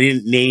 but I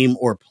didn't name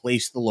or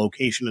place the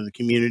location of the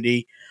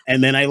community.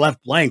 And then I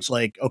left blanks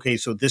like, okay,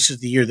 so this is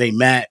the year they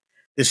met.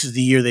 This is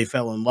the year they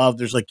fell in love.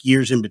 There's like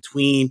years in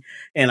between.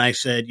 And I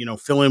said,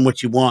 fill in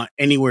what you want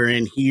anywhere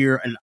in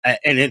here. And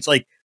it's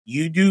like,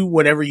 you do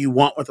whatever you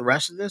want with the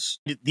rest of this.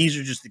 These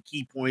are just the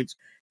key points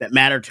that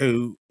matter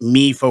to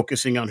me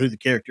focusing on who the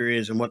character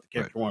is and what the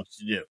character wants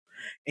to do.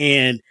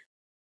 And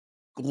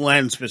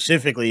Glen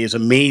specifically is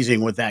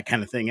amazing with that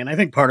kind of thing. And I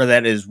think part of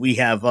that is we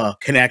have a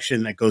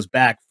connection that goes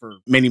back for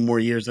many more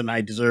years than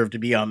I deserve to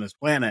be on this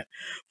planet.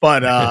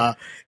 But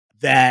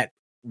that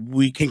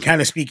we can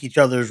kind of speak each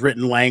other's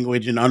written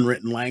language and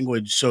unwritten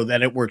language so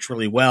that it works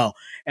really well.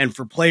 And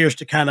for players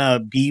to kind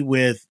of be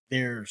with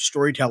their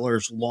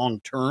storytellers long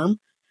term,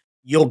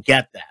 you'll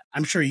get that.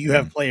 I'm sure you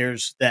have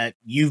players that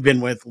you've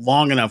been with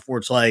long enough where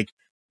it's like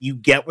you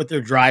get what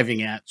they're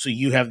driving at. So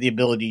you have the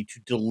ability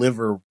to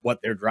deliver what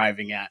they're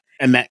driving at.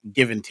 And that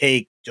give and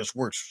take just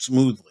works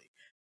smoothly.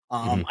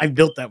 I've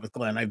built that with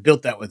Glen. I've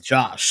built that with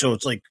Josh. So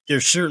it's like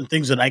there's certain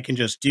things that I can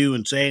just do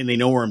and say, and they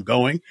know where I'm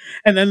going.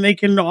 And then they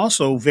can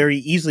also very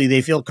easily,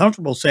 they feel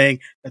comfortable saying,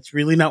 that's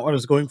really not what I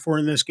was going for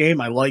in this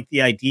game. I like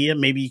the idea.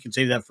 Maybe you can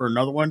save that for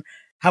another one.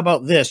 How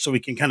about this? So we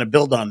can kind of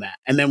build on that.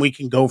 And then we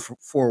can go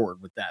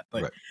forward with that.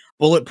 But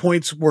bullet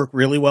points work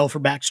really well for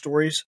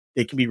backstories.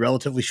 They can be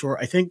relatively short.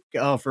 I think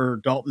for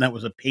Dalton, that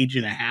was a page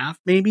and a half,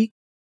 maybe,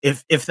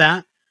 if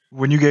that.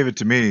 When you gave it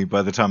to me,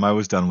 by the time I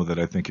was done with it,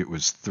 I think it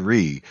was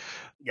 3.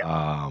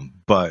 Yeah.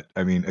 But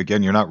I mean,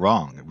 again, you're not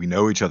wrong. We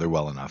know each other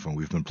well enough, and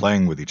we've been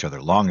playing with each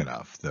other long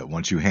enough that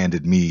once you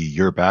handed me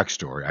your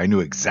backstory, I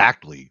knew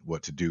exactly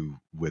what to do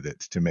with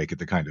it to make it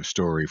the kind of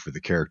story for the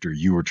character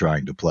you were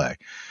trying to play.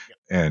 Yeah.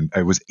 And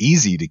it was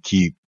easy to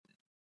keep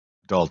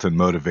Dalton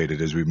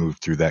motivated as we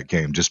moved through that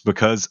game, just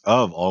because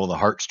of all of the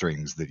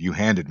heartstrings that you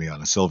handed me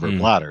on a silver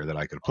platter that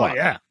I could apply. Oh,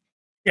 yeah.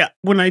 Yeah.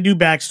 When I do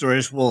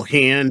backstories, we'll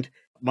hand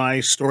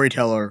my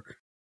storyteller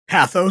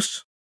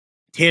pathos,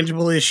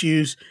 tangible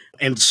issues,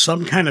 and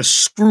some kind of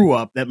screw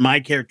up that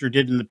my character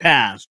did in the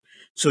past.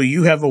 So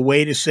you have a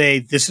way to say,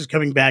 this is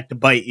coming back to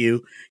bite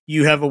you.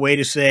 You have a way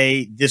to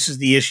say, this is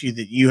the issue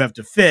that you have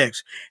to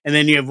fix. And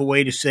then you have a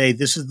way to say,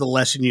 this is the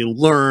lesson you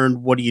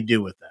learned. What do you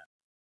do with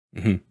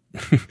that?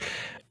 Mm-hmm.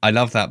 I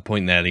love that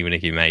point there,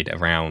 Lewanika, made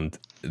around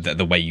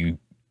the way you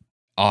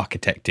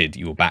architected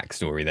your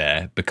backstory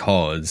there,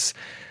 because,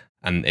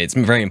 and it's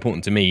very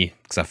important to me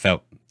because I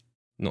felt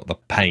not the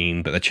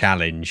pain, but the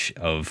challenge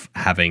of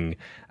having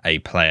a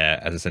player.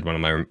 As I said, one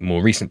of my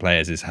more recent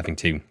players is having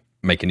to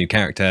make a new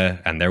character,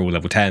 and they're all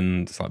level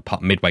 10. It's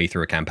like midway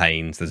through a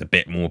campaign, so there's a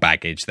bit more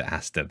baggage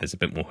there's a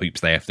bit more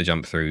hoops they have to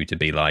jump through to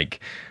be like,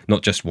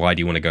 not just why do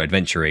you want to go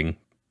adventuring,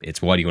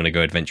 it's why do you want to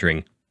go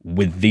adventuring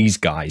with these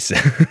guys?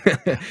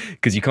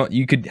 Because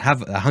you could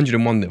have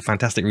 101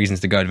 fantastic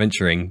reasons to go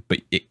adventuring, but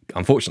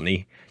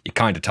unfortunately you're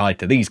kind of tied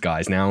to these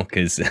guys now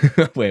because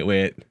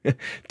we're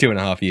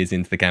 2.5 years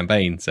into the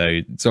campaign,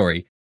 so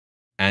sorry.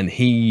 And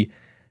he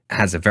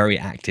has a very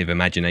active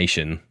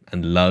imagination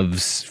and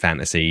loves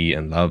fantasy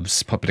and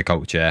loves popular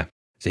culture,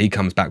 so he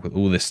comes back with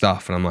all this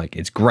stuff, and I'm like,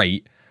 it's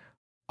great.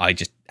 I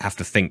just have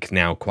to think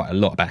now quite a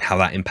lot about how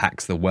that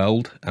impacts the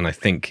world, and I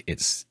think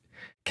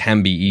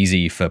can be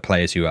easy for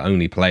players who are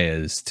only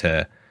players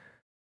to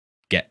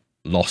get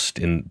lost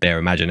in their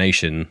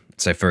imagination.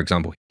 So, for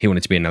example, he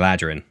wanted to be an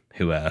Eladrin,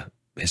 who are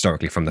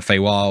historically from the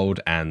Feywild,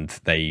 and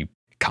they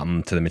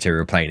come to the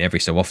material plane every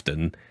so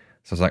often.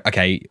 So I was like,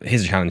 okay,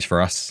 here's a challenge for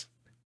us.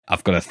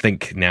 I've got to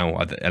think now.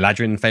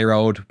 Eladrin,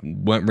 Feywild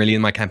weren't really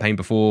in my campaign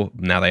before.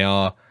 Now they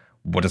are.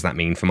 What does that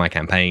mean for my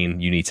campaign?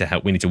 You need to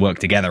help. We need to work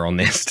together on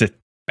this to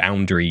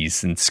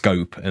boundaries and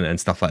scope and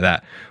stuff like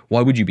that.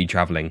 Why would you be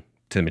traveling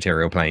to the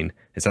material plane?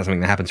 Is that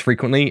something that happens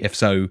frequently? If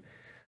so,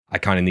 I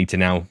kind of need to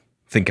now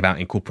think about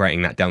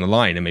incorporating that down the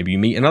line, and maybe you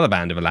meet another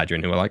band of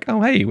Eladrin who are like,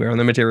 oh hey, we're on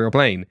the material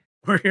plane,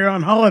 we're here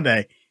on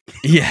holiday.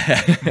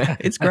 Yeah.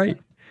 It's great.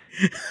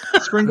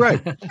 Spring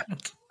break.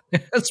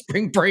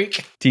 Spring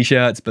break.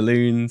 T-shirts,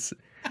 balloons.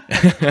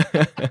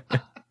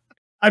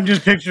 I'm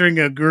just picturing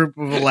a group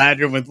of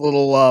Eladrin with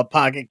little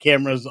pocket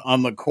cameras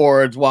on the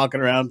cords,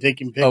 walking around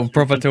taking pictures. Oh,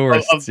 proper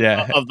tourists, of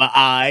the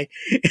eye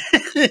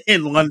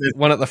in London.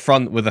 One at the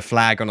front with a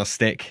flag on a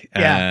stick,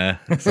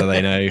 so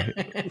they know.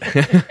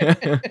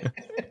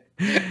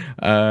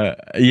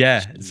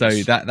 Yeah, so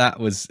that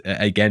was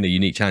again a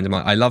unique challenge. I'm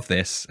like, I love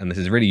this, and this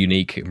is really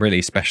unique,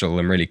 really special,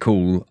 and really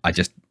cool. I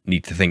just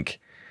need to think.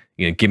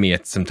 Give me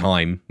some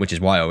time, which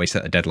is why I always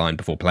set a deadline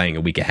before playing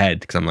a week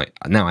ahead, because I'm like,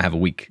 now I have a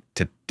week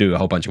to do a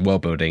whole bunch of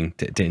world building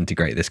to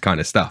integrate this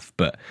kind of stuff.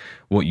 But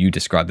what you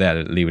described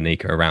there,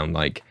 Lewanika, around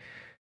like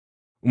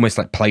almost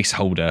like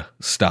placeholder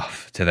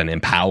stuff to then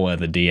empower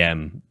the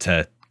DM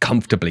to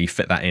comfortably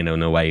fit that in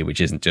a way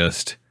which isn't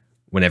just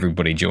when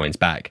everybody joins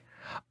back.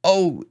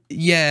 Oh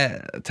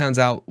yeah, it turns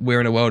out we're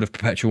in a world of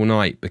perpetual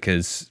night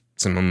because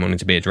someone wanted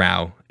to be a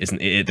drow.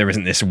 There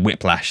isn't this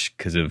whiplash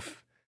because of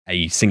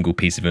a single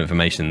piece of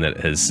information that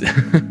has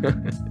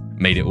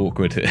made it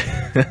awkward.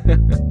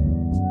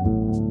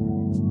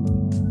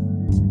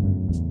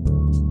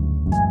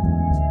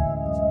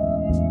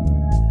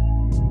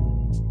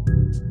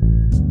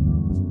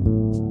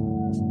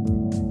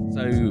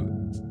 So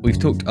we've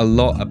talked a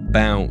lot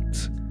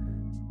about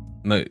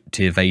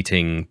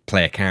motivating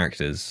player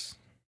characters.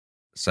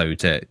 So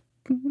to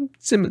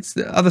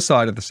the other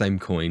side of the same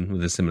coin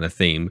with a similar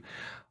theme,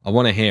 I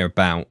want to hear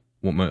about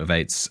what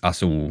motivates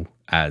us all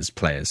as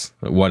players.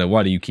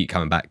 Why do you keep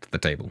coming back to the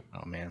table?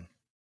 Oh man.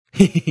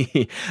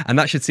 And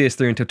that should see us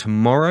through until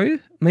tomorrow,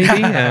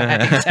 maybe.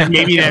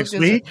 Maybe next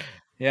week.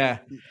 Yeah.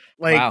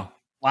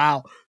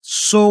 Wow.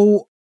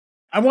 So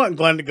I want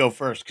Glen to go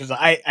first because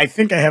I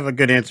think I have a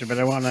good answer, but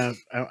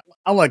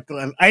I'll let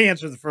Glen. I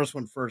answer the first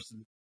one first.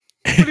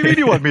 What do you mean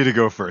you want me to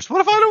go first?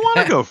 What if I don't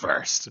want to go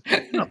first?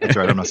 No, that's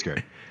right. I'm not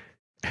scared.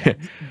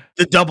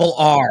 The double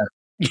R.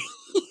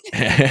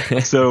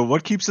 So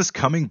what keeps us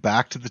coming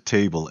back to the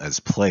table as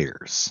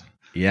players?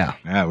 Yeah.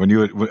 Yeah.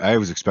 I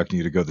was expecting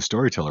you to go the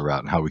storyteller route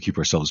and how we keep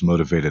ourselves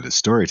motivated as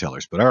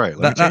storytellers. But all right,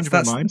 let me change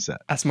my mindset.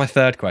 That's my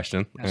third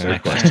question.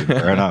 Third question.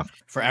 Fair enough.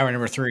 For hour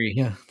number 3.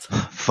 Yeah.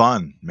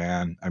 Fun,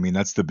 man. I mean,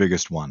 that's the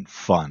biggest one.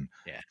 Fun.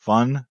 Yeah.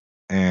 Fun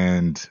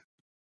and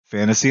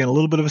fantasy and a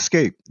little bit of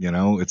escape. You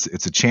know, it's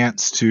a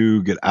chance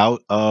to get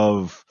out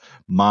of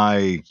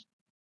my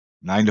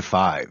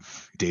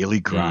 9-to-5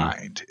 daily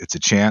grind. It's a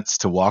chance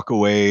to walk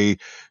away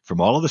from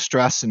all of the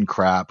stress and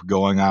crap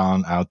going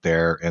on out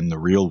there in the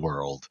real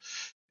world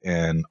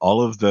and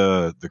all of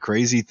the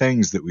crazy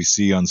things that we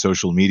see on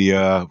social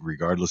media,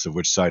 regardless of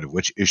which side of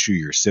which issue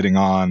you're sitting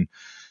on.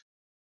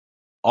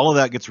 All of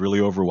that gets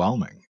really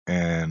overwhelming,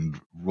 and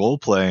role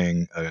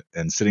playing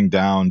and sitting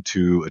down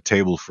to a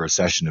table for a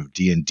session of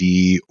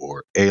D&D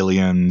or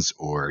Aliens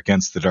or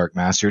Against the Dark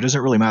Master, it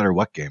doesn't really matter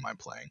what game I'm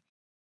playing.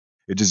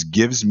 It just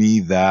gives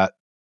me that,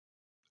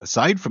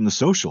 aside from the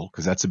social,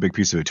 because that's a big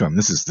piece of it too. I mean,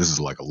 this is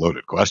like a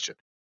loaded question.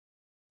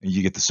 And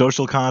you get the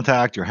social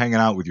contact, you're hanging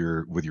out with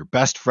your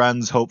best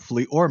friends,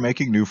 hopefully, or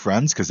making new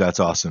friends, because that's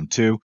awesome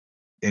too.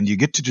 And you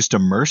get to just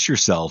immerse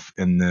yourself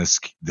in this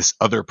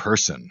other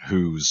person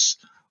who's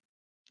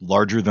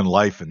larger than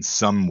life in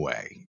some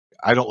way.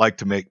 I don't like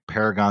to make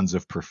paragons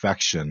of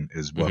perfection,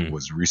 is what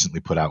was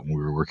recently put out when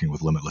we were working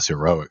with Limitless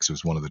Heroics. It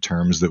was one of the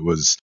terms that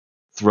was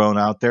thrown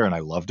out there, and I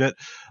loved it.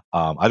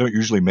 I don't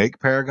usually make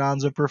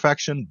paragons of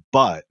perfection,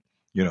 but,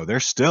 you know, they're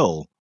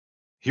still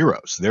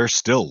heroes. They're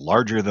still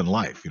larger than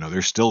life. You know,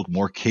 they're still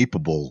more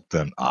capable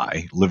than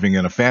I, living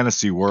in a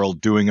fantasy world,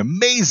 doing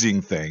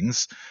amazing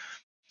things.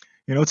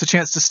 You know, it's a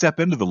chance to step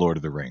into the Lord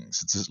of the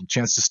Rings. It's a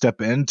chance to step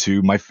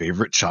into my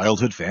favorite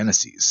childhood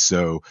fantasies.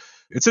 So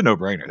it's a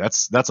no-brainer.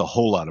 That's a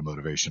whole lot of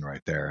motivation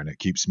right there. And it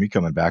keeps me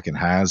coming back, and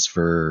has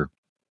for,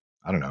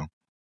 I don't know,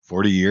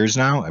 40 years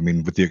now. I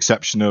mean, with the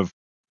exception of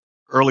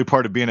early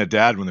part of being a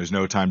dad when there's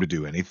no time to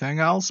do anything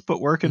else but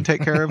work and take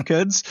care of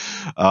kids.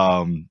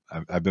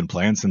 I've been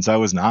playing since I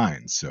was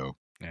 9. So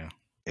yeah,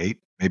 8,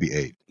 maybe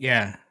 8.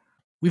 Yeah.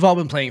 We've all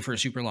been playing for a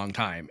super long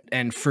time.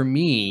 And for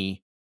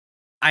me,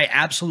 I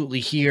absolutely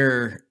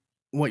hear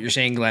what you're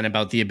saying, Glenn,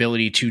 about the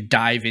ability to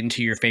dive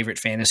into your favorite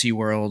fantasy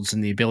worlds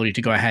and the ability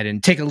to go ahead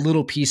and take a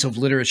little piece of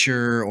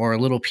literature or a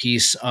little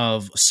piece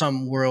of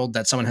some world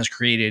that someone has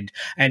created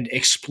and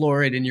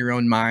explore it in your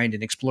own mind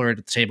and explore it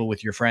at the table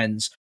with your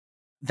friends.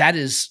 That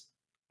is,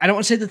 I don't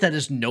want to say that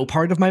is no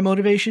part of my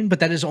motivation, but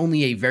that is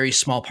only a very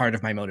small part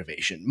of my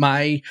motivation.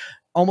 My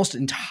almost the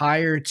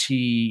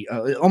entirety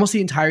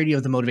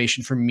of the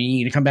motivation for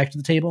me to come back to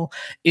the table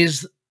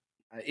is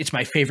it's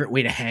my favorite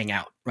way to hang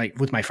out, right,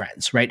 with my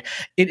friends, right?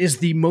 It is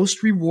the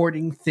most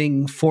rewarding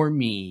thing for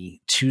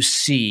me to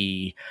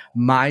see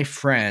my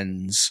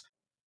friends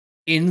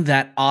in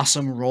that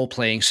awesome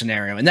role-playing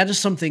scenario. And that is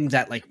something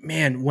that, like,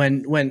 man,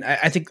 when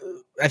I think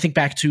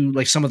back to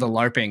like some of the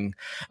LARPing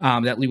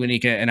that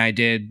Lewanika and I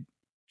did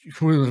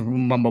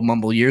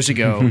mumble years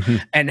ago,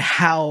 and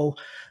how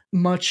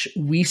much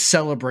we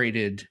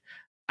celebrated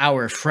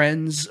our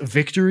friends'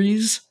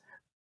 victories,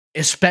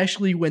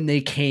 especially when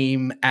they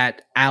came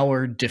at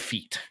our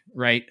defeat,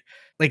 right?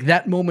 Like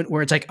that moment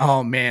where it's like,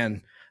 oh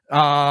man,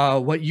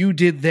 what you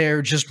did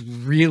there just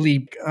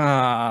really,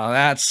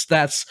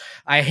 that's,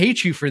 I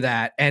hate you for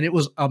that. And it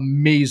was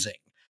amazing.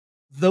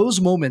 Those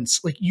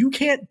moments, like you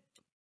can't,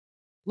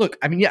 look,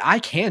 I mean, yeah, I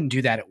can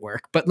do that at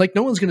work, but like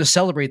no one's going to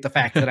celebrate the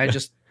fact that I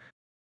just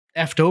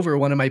effed over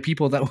one of my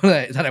people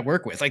that I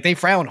work with. Like they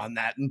frown on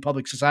that in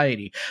public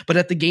society, but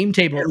at the game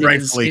table,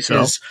 rightfully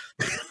so.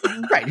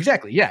 Right,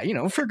 exactly. Yeah, you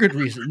know, for good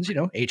reasons, you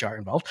know, HR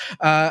involved.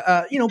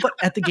 You know, but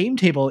at the game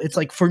table, it's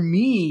like for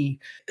me,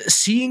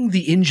 seeing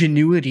the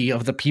ingenuity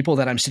of the people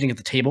that I'm sitting at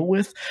the table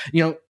with,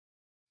 you know,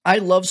 I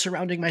love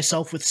surrounding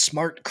myself with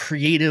smart,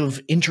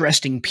 creative,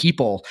 interesting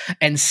people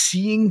and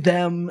seeing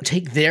them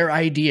take their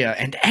idea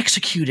and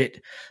execute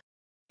it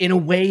in a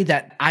way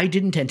that I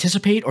didn't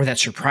anticipate, or that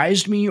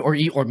surprised me, or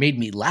made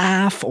me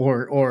laugh,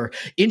 or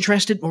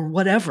interested, or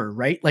whatever,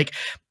 right? Like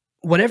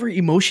whatever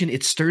emotion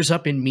it stirs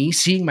up in me,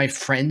 seeing my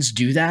friends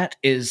do that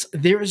is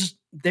there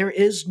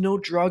is no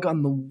drug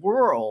in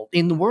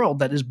the world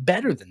that is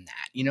better than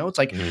that. You know, it's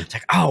like, it's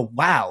like, oh,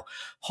 wow,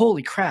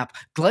 holy crap,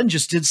 Glenn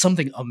just did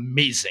something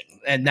amazing.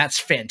 And that's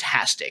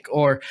fantastic.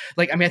 Or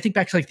like, I mean, I think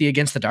back to like the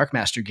Against the Dark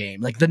Master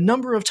game, like the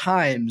number of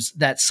times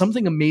that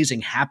something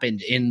amazing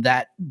happened in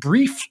that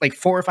brief, like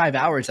 4 or 5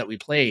 hours that we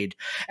played.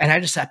 And I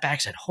just sat back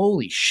and said,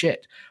 holy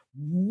shit,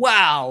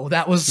 wow,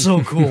 that was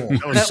so cool.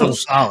 That was so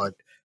solid.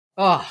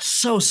 Oh,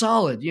 so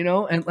solid, you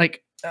know? And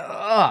like,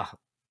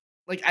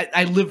 like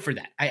I live for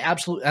that. I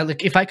absolutely,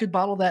 like if I could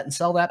bottle that and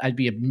sell that, I'd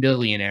be a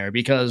millionaire,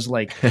 because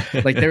like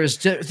there's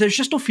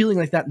just no feeling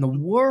like that in the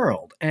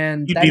world.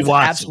 And that's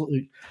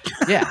absolutely,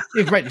 yeah,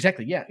 right.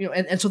 Exactly. Yeah. You know,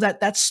 and so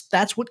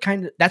that's what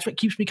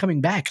keeps me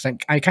coming back. Cause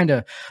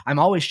I'm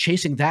always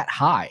chasing that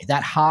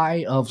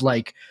high of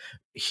like,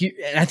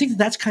 and I think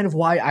that's kind of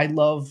why I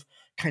love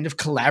kind of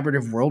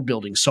collaborative world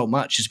building so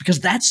much, is because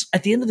that's,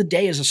 at the end of the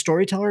day, as a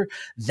storyteller,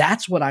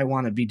 that's what I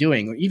want to be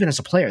doing. Or even as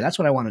a player, that's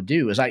what I want to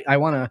do, is I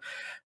want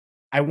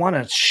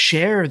to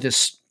share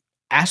this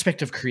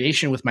aspect of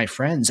creation with my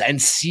friends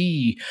and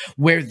see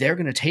where they're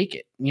going to take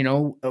it,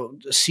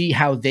 see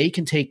how they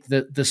can take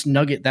this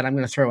nugget that I'm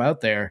going to throw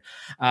out there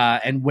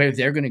and where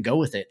they're going to go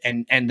with it.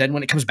 And then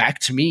when it comes back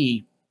to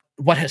me,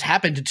 what has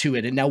happened to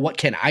it, and now what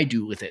can I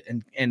do with it,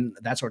 and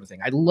that sort of thing.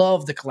 I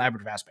love the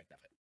collaborative aspect of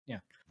it. Yeah.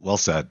 Well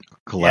said.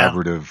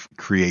 Collaborative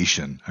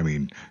creation. I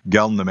mean,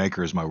 Glen the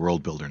Maker is my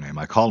world builder name.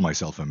 I call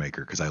myself a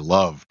maker because I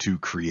love to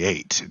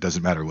create. It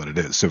doesn't matter what it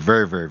is. So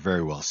very, very,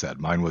 very well said.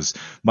 Mine was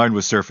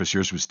surface.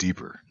 Yours was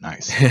deeper.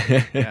 Nice.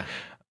 Yeah.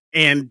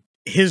 And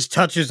his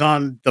touches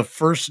on the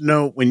first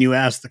note when you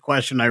asked the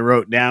question I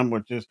wrote down,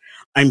 which is,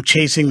 I'm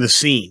chasing the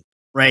scene,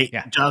 right?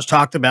 Yeah. Josh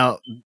talked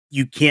about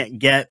you can't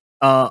get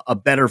a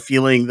better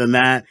feeling than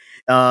that,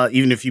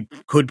 even if you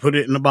could put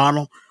it in a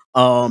bottle.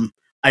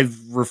 I've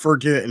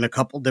referred to it in a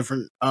couple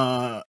different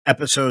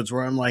episodes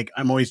where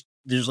I'm always,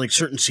 there's like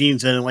certain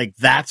scenes that are like,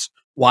 that's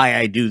why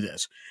I do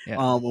this.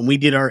 Yeah. When we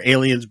did our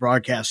Aliens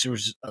broadcast,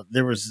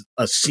 there was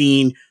a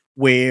scene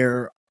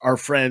where our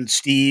friend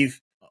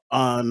Steve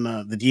on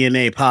the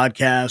DNA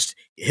podcast,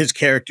 his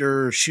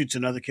character shoots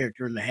another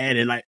character in the head,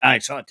 and I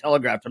saw it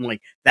telegraphed. I'm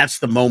like, that's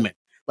the moment.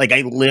 Like,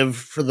 I live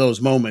for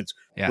those moments.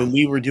 Yeah. When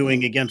we were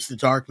doing Against the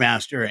Dark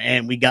Master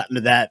and we got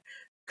into that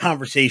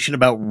conversation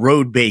about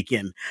road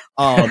bacon,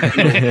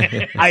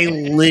 I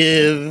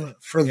live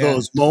for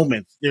those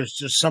moments. There's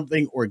just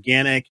something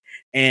organic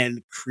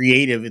and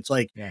creative. It's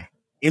like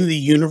in the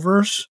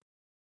universe,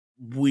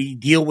 we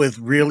deal with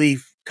really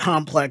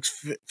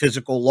complex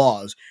physical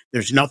laws.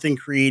 There's nothing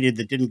created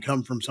that didn't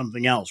come from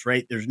something else,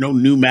 right? There's no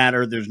new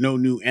matter. There's no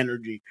new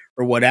energy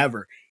or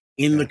whatever.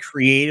 In the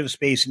creative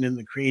space and in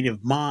the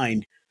creative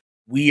mind,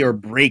 we are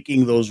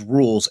breaking those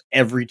rules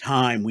every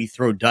time we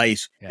throw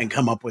dice and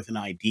come up with an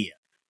idea.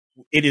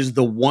 It is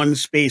the one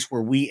space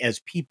where we as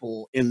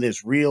people in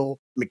this real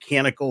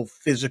mechanical,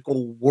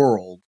 physical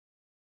world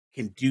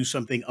can do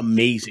something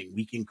amazing.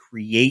 We can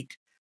create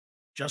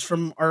just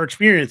from our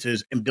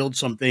experiences and build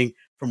something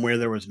from where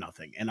there was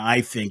nothing. And I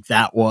think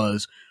that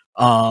was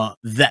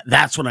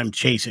that's what I'm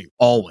chasing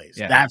always.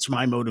 Yeah. That's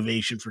my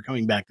motivation for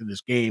coming back to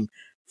this game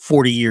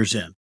 40 years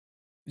in.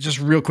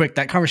 Just real quick,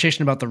 that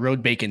conversation about the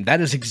road bacon,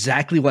 that is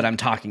exactly what I'm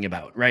talking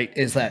about, right?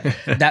 Is that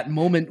that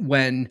moment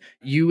when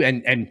you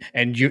and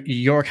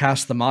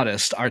Yorkhouse the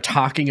Modest are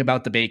talking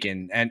about the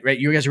bacon, and right,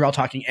 you guys are all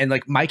talking, and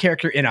like my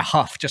character in a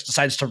huff just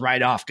decides to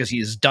ride off because he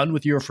is done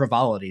with your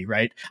frivolity,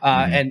 right?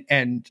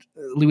 And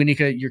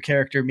Lewanika, your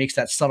character makes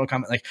that subtle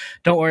comment like,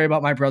 "Don't worry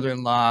about my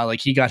brother-in-law, like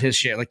he got his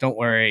share, like don't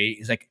worry."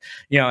 He's like,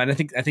 and I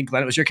think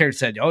Glen, it was your character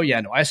said, "Oh yeah,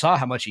 no, I saw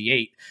how much he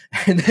ate,"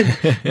 and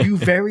then you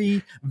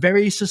very,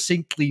 very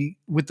succinctly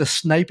with the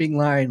sniping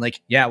line,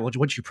 like, yeah, well,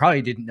 what you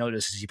probably didn't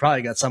notice is you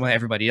probably got some of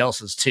everybody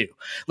else's too.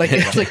 Like,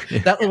 it's like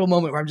that little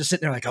moment where I'm just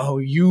sitting there like, oh,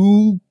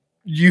 you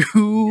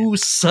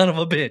son of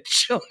a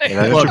bitch. That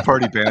extra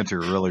party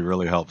banter really,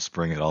 really helps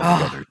bring it all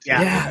together.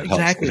 Yeah,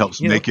 exactly. It helps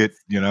make it,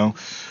 I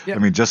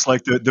mean, just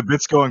like the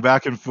bits going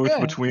back and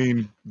forth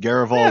between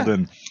Garivald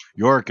and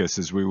Yorkus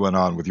as we went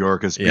on, with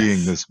Yorkus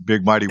being this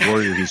big mighty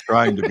warrior he's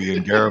trying to be,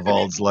 and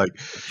Garivald's like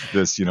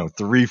this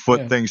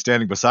 3-foot thing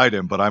standing beside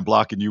him, but I'm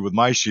blocking you with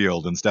my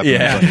shield and stepping in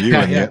front of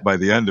you by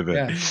the end of it.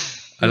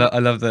 Yeah. I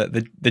love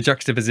the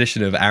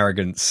juxtaposition of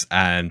arrogance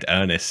and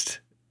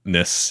earnestness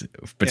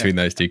between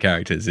those two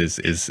characters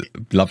is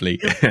lovely.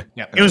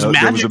 It was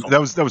magical.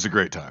 That was a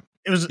great time.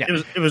 It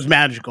was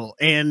magical.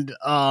 And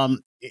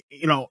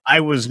I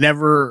was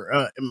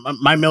never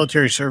my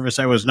military service,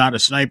 I was not a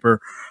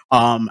sniper.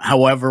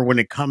 However, when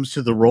it comes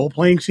to the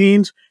role-playing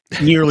scenes,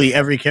 nearly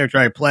every character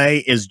I play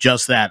is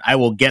just that. I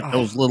will get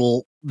those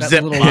little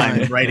zip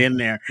lines right in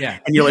there. Yeah.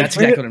 And you're that's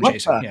exactly what I'm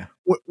chasing. Yeah.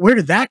 Where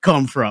did that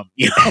come from?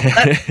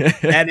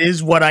 That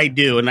is what I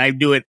do, and I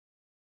do it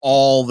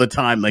all the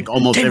time, like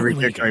almost every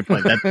character I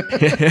play.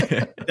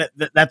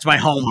 That's my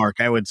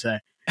hallmark, I would say.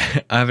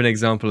 I have an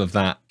example of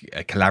that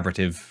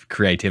collaborative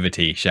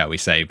creativity, shall we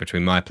say,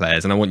 between my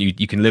players, and I want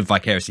you can live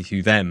vicariously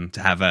through them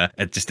to have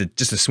just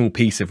a small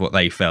piece of what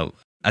they felt,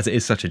 as it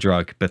is such a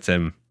drug. But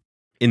in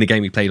the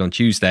game we played on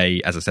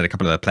Tuesday, as I said, a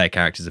couple of the player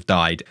characters have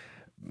died.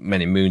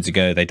 Many moons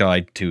ago, they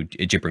died to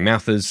gibbering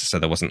mouthers, so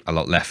there wasn't a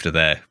lot left of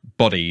their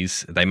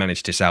bodies. They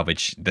managed to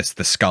salvage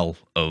the skull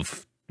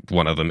of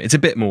one of them. It's a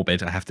bit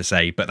morbid, I have to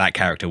say, but that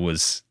character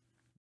was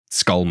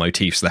skull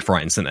motifs left,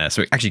 right, and center,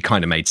 so it actually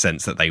kind of made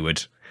sense that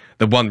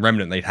the one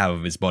remnant they'd have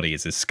of his body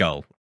is his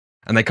skull.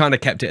 And they kind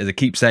of kept it as a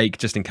keepsake,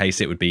 just in case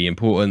it would be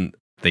important.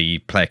 The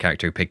player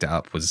character who picked it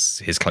up was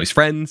his close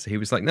friend. He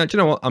was like, no, do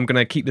you know what? I'm going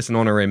to keep this and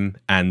honor him.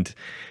 And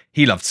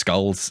he loved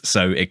skulls,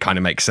 so it kind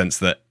of makes sense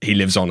that he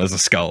lives on as a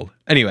skull.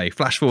 Anyway,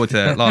 flash forward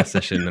to last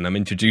session, and I'm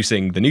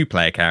introducing the new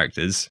player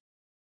characters.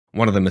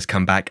 One of them has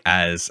come back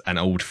as an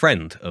old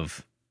friend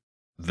of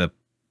the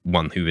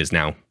one who is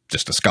now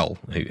just a skull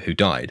who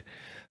died.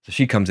 So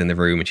she comes in the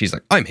room and she's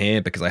like, I'm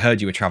here because I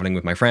heard you were traveling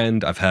with my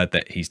friend. I've heard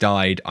that he's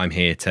died. I'm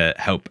here to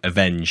help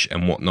avenge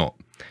and whatnot.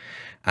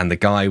 And the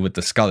guy with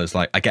the skull is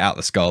like, I get out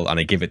the skull and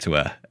I give it to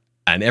her.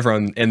 And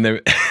everyone in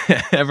the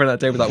everyone at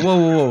the table was like,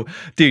 whoa,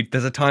 dude,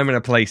 there's a time and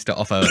a place to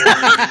offer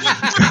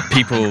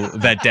people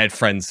their dead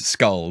friends'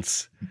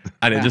 skulls.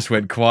 And it just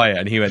went quiet.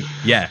 And he went,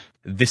 yeah,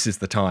 this is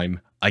the time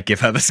I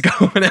give her the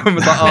skull. And everyone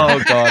was like,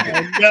 oh,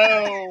 God.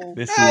 No.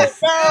 This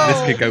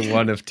could go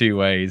one of two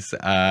ways.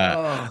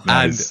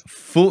 And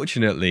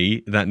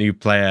fortunately, that new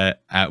player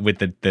with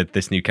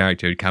this new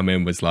character who'd come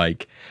in was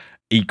like,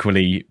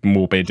 equally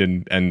morbid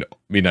and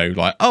you know,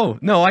 like, oh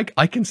no,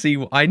 I can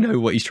see, I know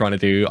what he's trying to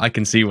do, I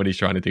can see what he's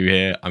trying to do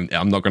here,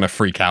 I'm not going to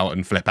freak out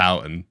and flip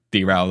out and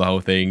derail the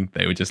whole thing.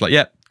 They were just like,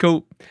 yeah,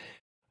 cool,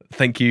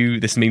 thank you,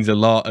 this means a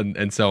lot,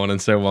 and so on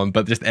and so on.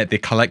 But just at the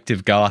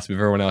collective gasp of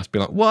everyone else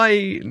being like,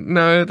 why,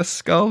 no, the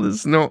skull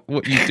is not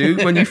what you do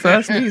when you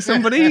first meet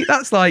somebody.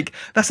 That's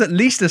at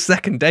least a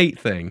second date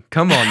thing,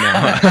 come on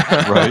now.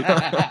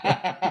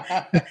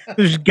 Right.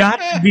 There's got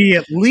to be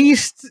at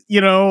least,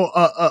 you know,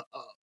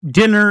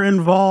 dinner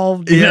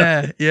involved.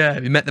 Yeah.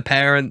 You met the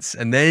parents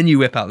and then you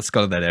whip out the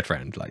skull of their dead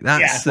friend. Like,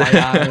 that's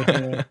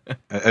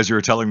As you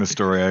were telling the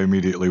story, I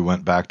immediately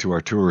went back to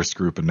our tourist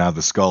group, and now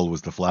the skull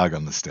was the flag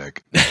on the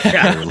stick.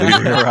 They were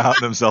leading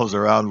themselves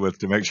around with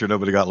to make sure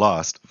nobody got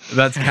lost.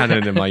 That's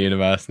canon in my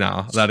universe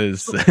now. That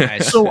is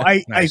so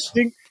I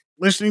think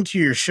listening to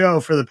your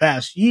show for the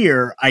past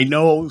year, I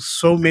know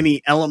so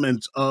many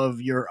elements of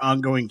your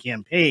ongoing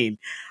campaign.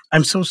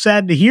 I'm so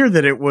sad to hear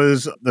that it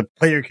was the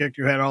player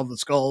character who had all the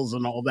skulls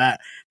and all that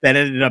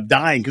ended up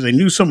dying, because I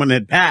knew someone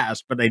had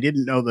passed, but I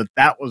didn't know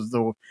that was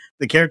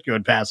the character who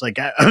had passed. Like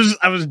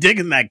I was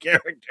digging that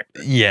character.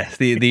 Yes,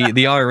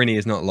 the irony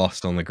is not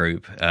lost on the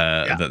group.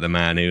 That the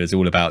man who is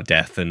all about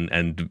death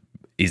and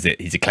he's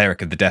a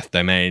cleric of the death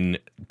domain,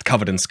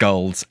 covered in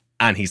skulls,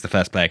 and he's the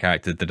first player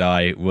character to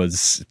die,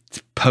 was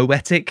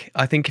poetic,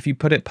 I think, if you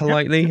put it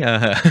politely.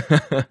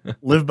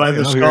 Live by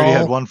the skull. He already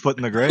had one foot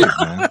in the grave,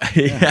 man.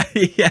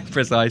 yeah,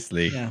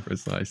 precisely. Yeah.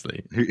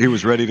 Precisely. He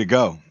was ready to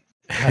go.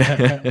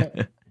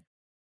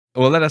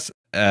 Well, let us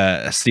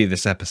see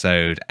this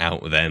episode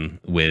out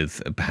then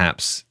with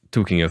perhaps,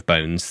 talking of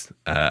bones,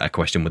 a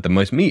question with the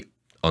most meat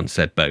on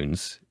said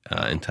bones,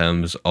 in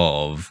terms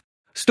of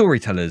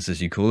storytellers,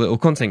 as you call it, or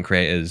content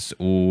creators,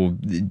 or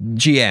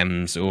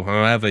GMs, or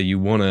however you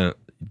want to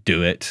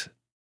do it.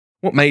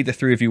 What made the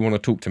three of you want to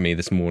talk to me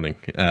this morning?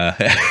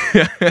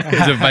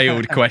 Is a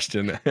veiled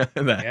question there.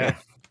 Yeah.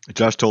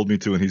 Josh told me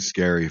to, and he's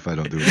scary if I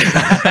don't do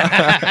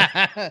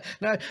it.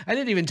 No, I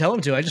didn't even tell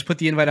him to. I just put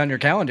the invite on your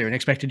calendar and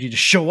expected you to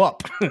show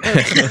up.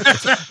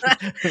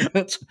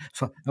 I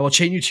will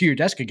chain you to your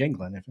desk again,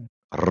 Glenn.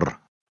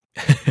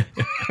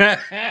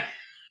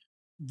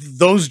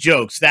 Those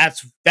jokes.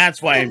 That's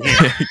why I'm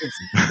here.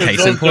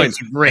 Case in point.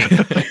 Great.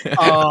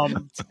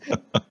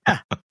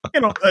 You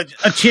know,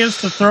 a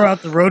chance to throw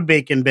out the road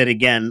bacon bit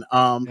again,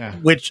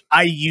 which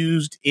I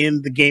used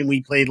in the game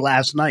we played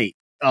last night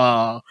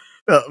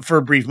for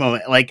a brief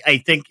moment. Like, I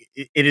think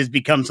it has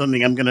become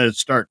something I'm going to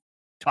start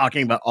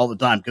talking about all the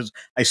time because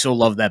I so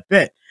love that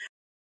bit.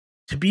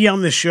 To be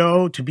on the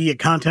show, to be a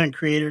content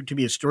creator, to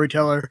be a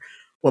storyteller,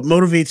 what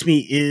motivates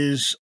me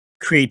is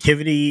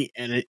creativity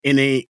and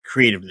innate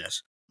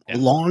creativeness. A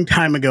long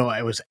time ago,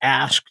 I was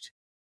asked,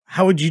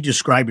 how would you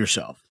describe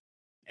yourself?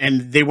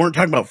 And they weren't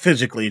talking about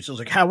physically. It's just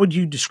like, how would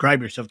you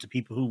describe yourself to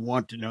people who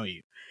want to know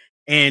you?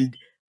 And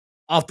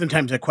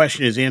oftentimes that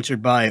question is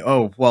answered by,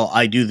 oh, well,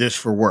 I do this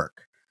for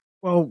work.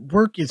 Well,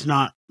 work is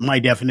not my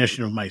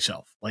definition of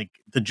myself. Like,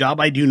 the job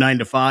I do 9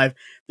 to 5,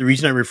 the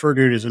reason I refer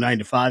to it as a 9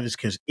 to 5 is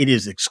because it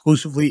is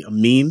exclusively a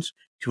means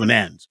to an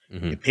end.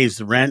 Mm-hmm. It pays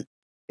the rent,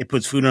 it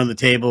puts food on the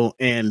table,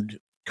 and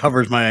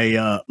covers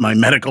my my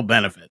medical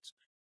benefits.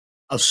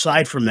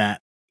 Aside from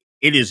that,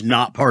 it is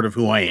not part of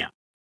who I am.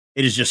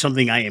 It is just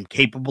something I am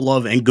capable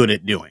of and good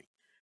at doing.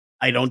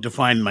 I don't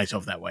define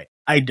myself that way.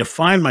 I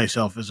define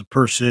myself as a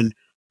person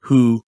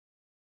who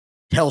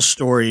tells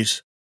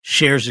stories,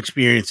 shares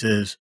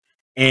experiences,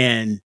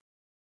 and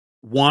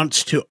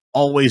wants to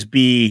always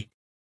be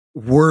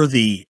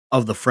worthy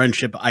of the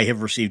friendship I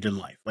have received in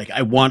life. Like,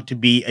 I want to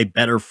be a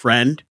better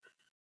friend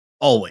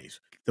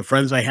always. The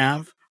friends I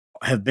have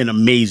been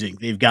amazing.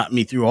 They've gotten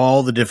me through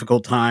all the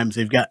difficult times.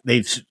 They've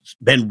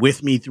been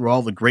with me through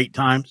all the great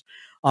times,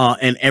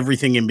 and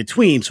everything in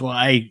between. So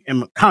I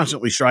am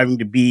constantly striving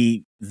to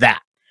be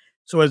that.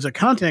 So as a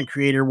content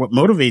creator, what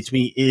motivates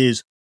me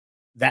is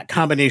that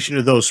combination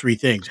of those three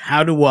things.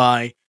 How do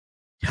I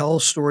tell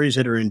stories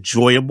that are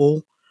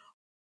enjoyable,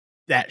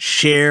 that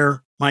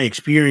share my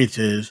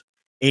experiences,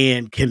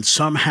 and can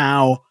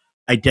somehow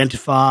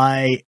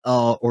identify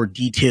or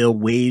detail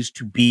ways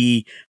to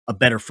be a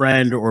better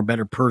friend or a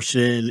better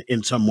person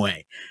in some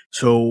way?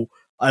 So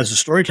as a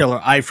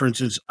storyteller, for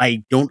instance,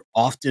 I don't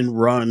often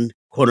run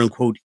quote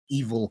unquote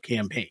evil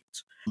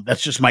campaigns.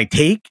 That's just my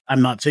take.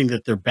 I'm not saying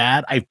that they're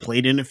bad. I've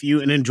played in a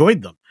few and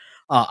enjoyed them.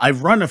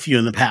 I've run a few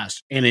in the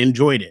past and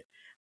enjoyed it.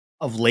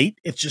 Of late,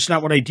 it's just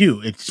not what I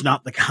do. It's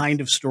not the kind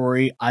of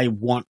story I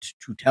want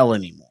to tell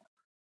anymore.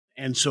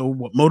 And so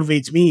what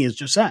motivates me is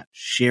just that,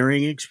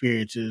 sharing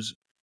experiences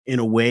in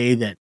a way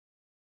that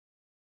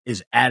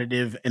is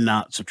additive and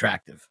not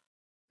subtractive.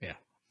 Yeah.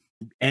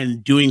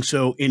 and doing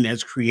so in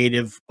as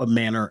creative a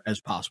manner as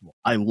possible.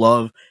 I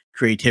love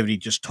creativity.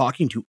 Just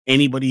talking to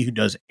anybody who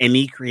does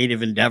any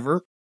creative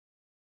endeavor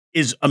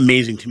is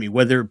amazing to me,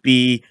 whether it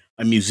be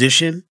a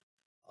musician,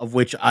 of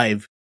which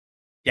I've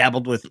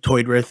dabbled with,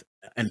 toyed with,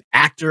 an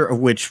actor, of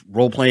which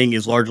role-playing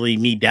is largely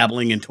me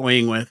dabbling and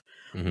toying with,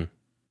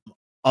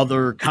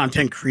 other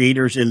content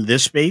creators in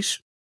this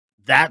space.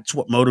 That's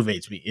what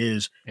motivates me,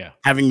 is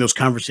having those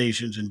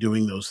conversations and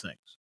doing those things.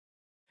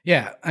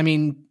 Yeah. I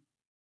mean,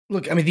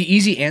 look, the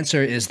easy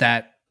answer is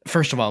that,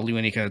 first of all,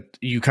 Lewanika,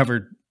 you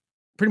covered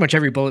pretty much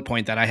every bullet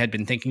point that I had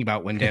been thinking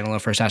about when Danilo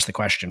first asked the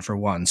question, for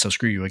one. So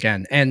screw you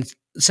again. And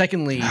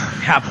secondly,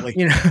 happily,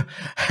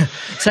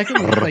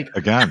 secondly,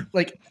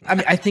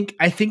 I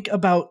think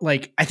about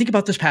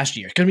this past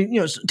year.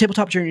 Because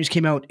Tabletop Journeys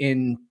came out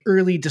in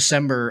early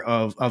December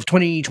of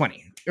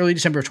 2020. Early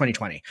December of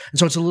 2020. And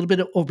so it's a little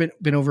bit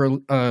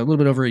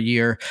over a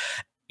year,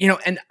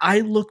 and I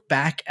look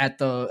back at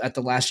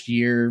the last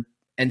year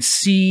and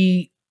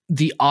see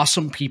the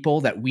awesome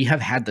people that we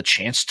have had the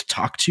chance to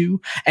talk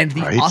to, and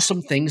the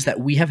awesome things that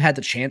we have had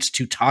the chance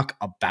to talk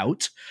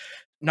about.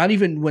 Not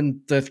even when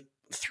the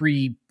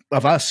three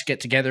of us get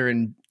together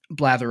and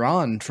blather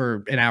on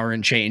for an hour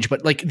and change,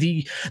 but like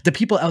the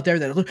people out there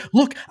that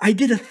look, I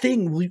did a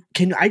thing.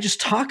 Can I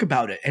just talk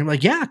about it? And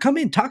like, yeah, come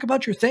in, talk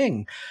about your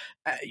thing.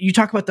 You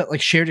talk about that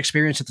like shared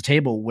experience at the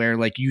table where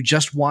like I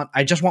just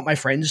want my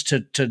friends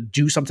to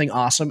do something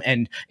awesome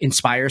and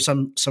inspire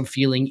some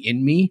feeling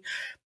in me.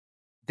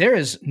 There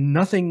is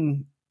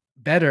nothing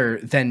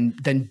better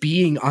than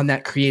being on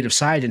that creative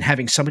side and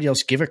having somebody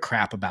else give a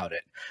crap about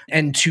it,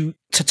 and to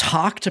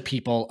talk to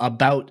people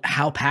about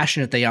how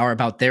passionate they are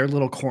about their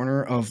little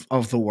corner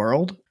of the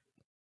world.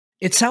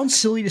 It sounds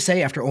silly to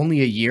say after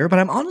only a year, but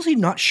I'm honestly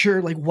not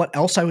sure like what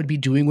else I would be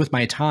doing with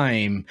my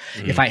time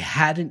if I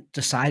hadn't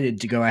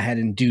decided to go ahead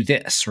and do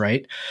this,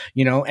 right?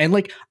 And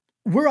like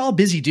we're all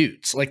busy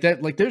dudes like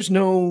that. Like there's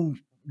no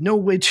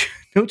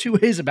two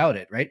ways about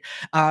it, right?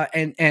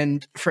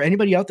 And for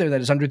anybody out there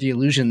that is under the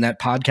illusion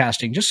that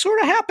podcasting just sort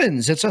of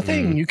happens, it's a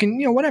thing. You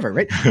can, whatever,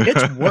 right?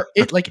 It's work.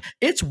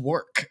 It's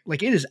work.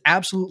 Like it is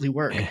absolutely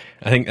work.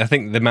 I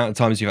think the amount of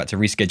times you've had to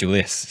reschedule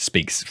this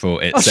speaks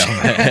for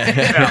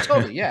itself.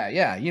 Totally.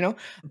 Yeah.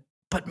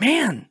 But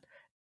man,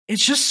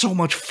 it's just so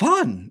much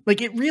fun.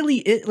 Like it really,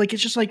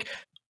 it's just like,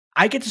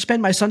 I get to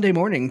spend my Sunday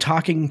morning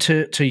talking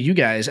to you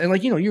guys, and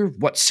like, you're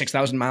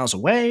 6,000 miles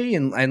away,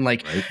 and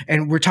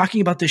and we're talking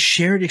about this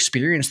shared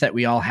experience that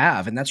we all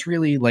have. And that's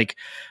really like,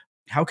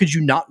 how could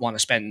you not want to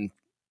spend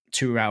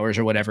 2 hours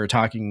or whatever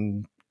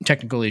talking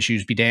technical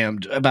issues be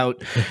damned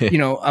about,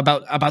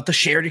 about the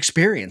shared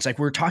experience? Like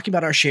we're talking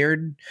about our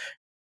shared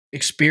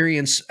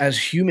experience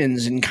as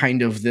humans in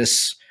kind of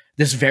this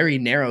very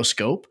narrow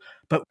scope.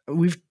 But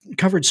we've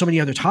covered so many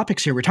other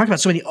topics here. We're talking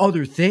about so many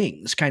other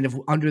things kind of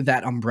under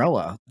that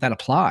umbrella that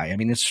apply. I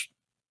mean, it's,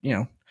 I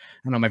don't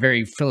know, my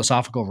very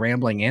philosophical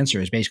rambling answer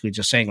is basically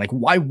just saying like,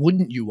 why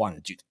wouldn't you want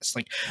to do this?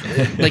 Like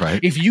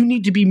if you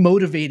need to be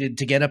motivated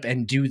to get up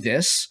and do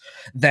this,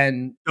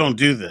 then don't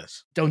do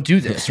this,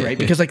 right?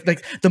 Because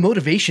like the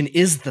motivation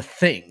is the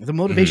thing. The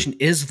motivation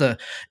is the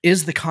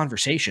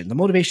conversation. The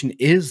motivation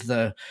is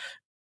the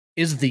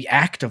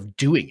act of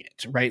doing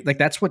it, right? Like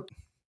that's what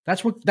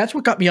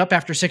got me up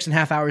after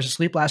 6.5 hours of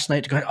sleep last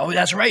night to go, oh,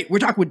 that's right, we're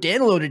talking with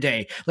Danilo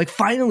today. Like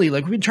finally,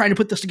 like we've been trying to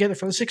put this together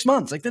for 6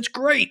 months. Like that's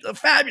great,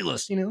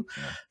 fabulous,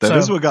 That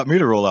is what got me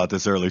to roll out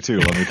this early too.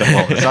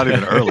 It's not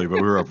even early,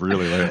 but we were up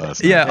really late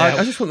last night. Yeah,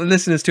 I just want the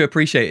listeners to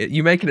appreciate it.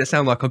 You making it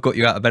sound like I got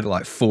you out of bed at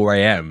like 4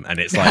 a.m. and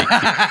it's like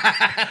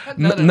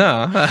no.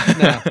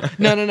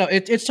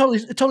 It's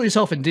totally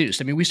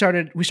self-induced. I mean, we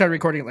started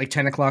recording at like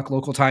 10 o'clock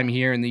local time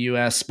here in the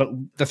US, but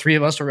the three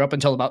of us were up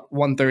until about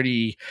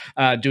 1:30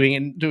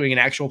 doing an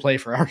actual play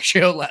for our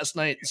show last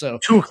night. So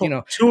 2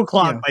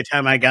 o'clock by the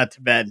time I got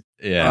to bed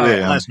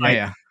last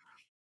night.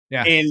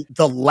 Yeah. And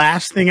the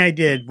last thing I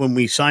did when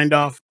we signed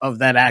off of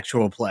that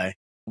actual play,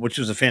 which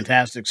was a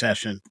fantastic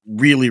session,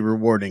 really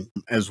rewarding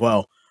as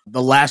well.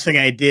 The last thing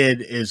I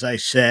did is I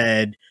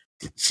said,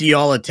 see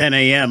y'all at 10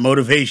 a.m.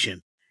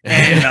 motivation.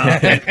 And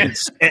then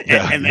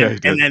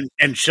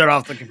shut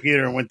off the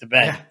computer and went to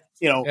bed.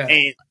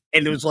 And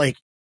it was like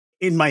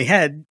in my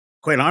head,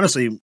 quite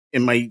honestly,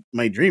 in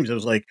my dreams, I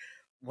was like,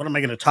 what am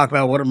I going to talk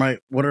about? What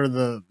are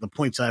the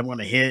points I want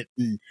to hit,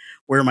 and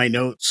where are my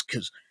notes?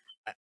 Because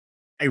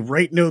I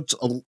write notes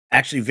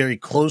actually very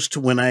close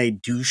to when I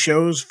do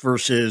shows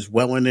versus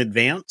well in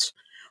advance.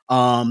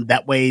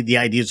 That way the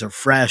ideas are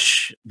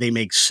fresh, they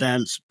make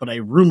sense, but I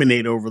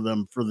ruminate over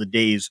them for the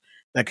days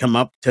that come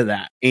up to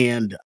that.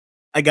 And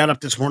I got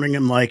up this morning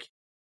and like,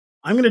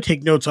 I'm going to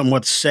take notes on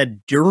what's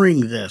said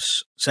during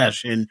this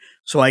session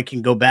so I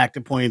can go back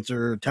to points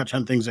or touch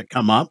on things that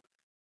come up.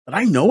 But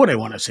I know what I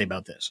want to say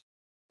about this.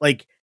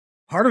 Like,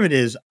 part of it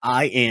is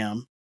I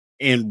am,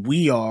 and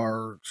we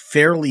are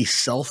fairly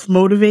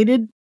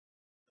self-motivated.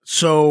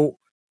 So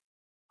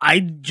I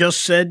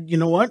just said, you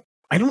know what?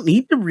 I don't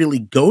need to really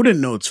go to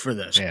notes for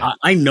this. Yeah.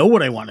 I know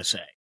what I want to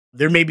say.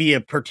 There may be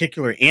a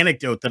particular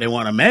anecdote that I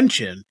want to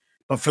mention,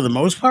 but for the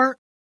most part,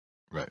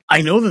 Right.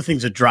 I know the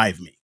things that drive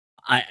me.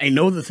 I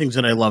know the things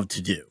that I love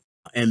to do.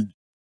 And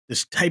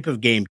this type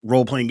of game,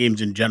 role-playing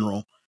games in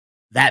general,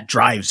 that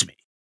drives me.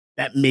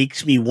 That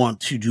makes me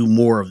want to do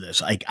more of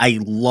this. I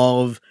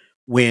love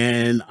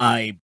when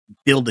I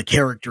build a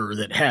character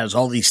that has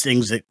all these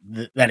things that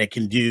it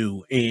can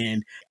do.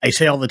 And I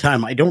say all the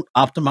time, I don't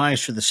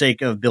optimize for the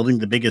sake of building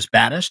the biggest,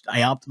 baddest. I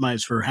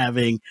optimize for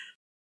having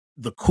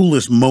the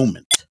coolest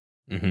moment,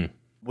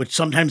 which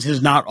sometimes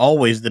is not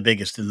always the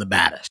biggest and the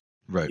baddest.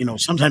 Right. You know,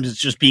 sometimes it's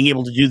just being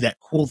able to do that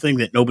cool thing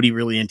that nobody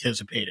really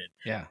anticipated.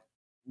 Yeah.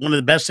 One of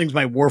the best things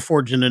my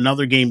Warforged in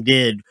another game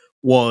did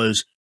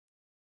was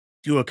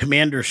do a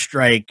commander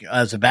strike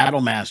as a battle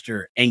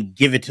master and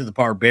give it to the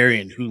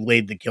barbarian who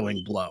laid the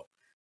killing blow.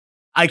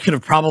 I could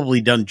have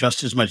probably done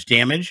just as much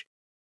damage,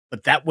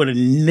 but that would have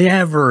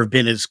never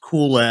been as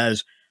cool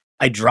as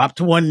I drop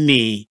to one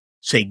knee,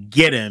 say,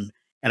 get him,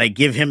 and I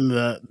give him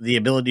the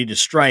ability to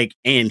strike,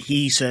 and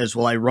he says,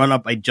 well, I run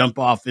up, I jump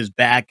off his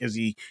back as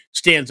he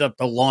stands up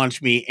to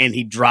launch me, and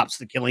he drops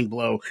the killing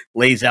blow,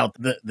 lays out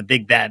the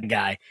big bad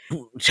guy,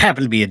 which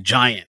happened to be a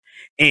giant,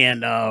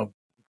 and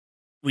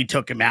we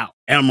took him out.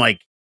 And I'm like,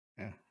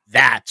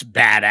 that's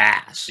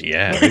badass.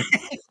 Yeah.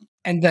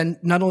 And then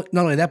not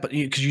only that, but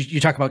because you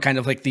talk about kind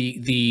of like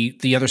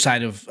the other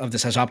side of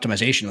this as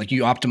optimization, like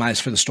you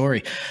optimize for the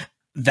story.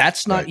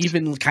 That's not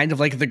even kind of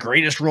like the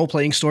greatest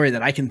role-playing story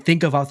that I can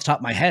think of off the top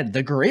of my head.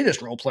 The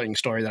greatest role-playing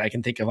story that I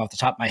can think of off the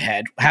top of my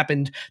head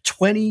happened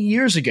 20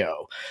 years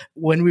ago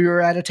when we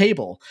were at a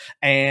table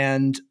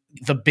and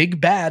the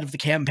big bad of the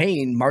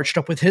campaign marched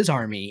up with his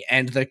army,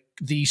 and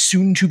the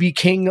soon-to-be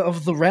king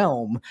of the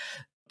realm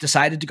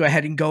decided to go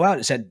ahead and go out.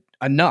 It said,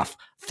 enough.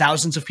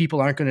 Thousands of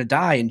people aren't going to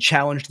die, and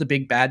challenged the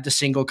big bad to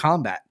single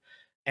combat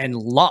and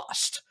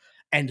lost.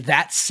 And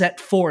that set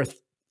forth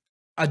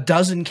a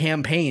dozen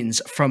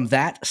campaigns from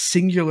that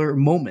singular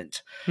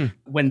moment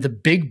when the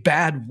big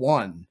bad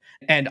won.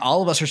 And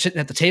all of us are sitting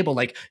at the table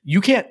like,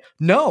 you can't,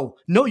 no,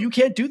 you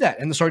can't do that.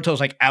 And the storyteller's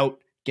like,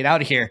 get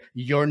out of here.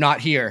 You're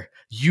not here.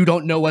 You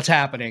don't know what's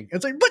happening.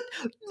 It's like,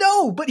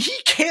 but he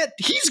can't,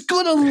 he's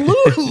going to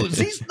lose.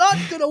 He's not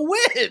going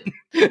to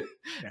win.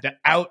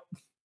 Out.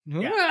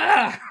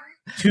 Yeah.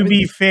 To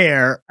be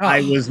fair,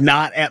 I was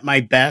not at my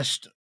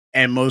best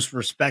and most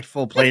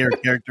respectful player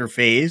character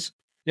phase.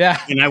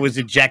 Yeah. And I was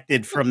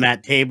ejected from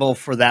that table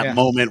for that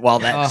moment while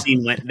that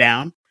scene went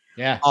down.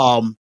 Yeah.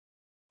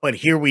 But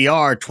here we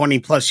are 20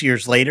 plus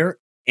years later,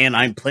 and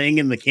I'm playing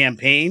in the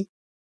campaign,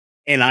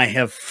 and I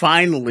have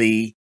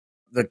finally,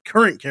 the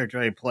current character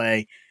I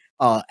play,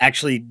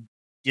 actually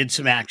did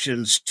some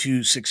actions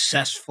to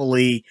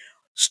successfully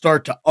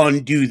start to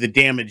undo the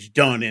damage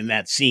done in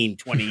that scene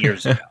 20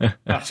 years ago.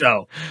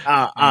 So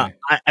I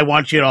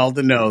want you all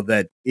to know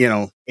that, you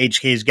know,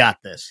 HK's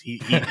got this.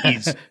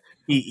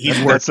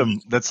 He's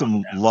working. That's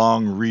some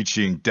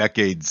long-reaching,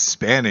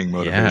 decades-spanning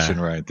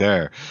motivation right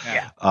there.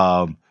 Yeah.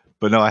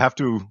 But no, I have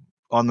to,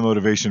 on the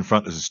motivation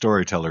front as a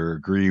storyteller,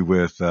 agree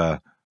with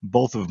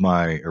both of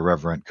my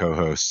irreverent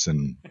co-hosts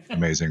and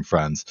amazing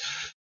friends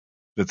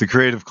that the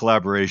creative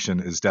collaboration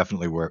is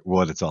definitely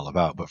what it's all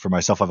about. But for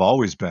myself, I've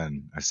always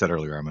been, I said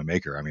earlier, I'm a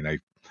maker. I mean,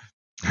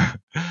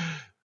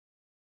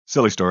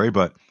 silly story,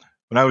 but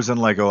when I was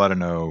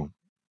in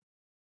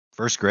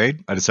first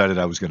grade, I decided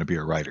I was going to be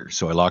a writer.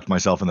 So I locked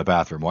myself in the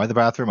bathroom. Why the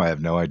bathroom? I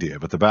have no idea,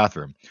 but the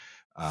bathroom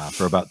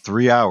for about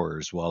 3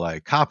 hours while I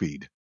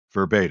copied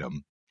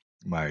verbatim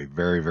my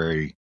very,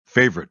 very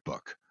favorite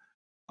book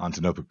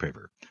onto notebook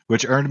paper,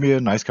 which earned me a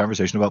nice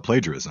conversation about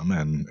plagiarism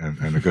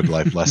and a good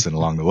life lesson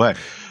along the way.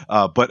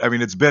 But I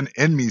mean, it's been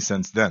in me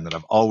since then that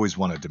I've always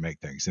wanted to make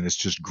things, and it's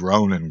just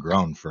grown and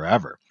grown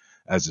forever.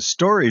 As a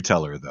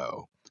storyteller,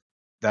 though,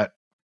 that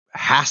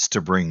has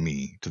to bring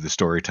me to the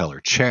storyteller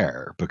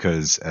chair,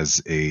 because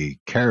as a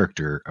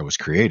character I was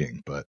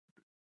creating, but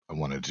I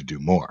wanted to do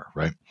more,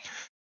 right?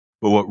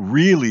 But what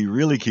really,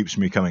 really keeps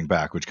me coming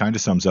back, which kind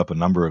of sums up a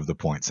number of the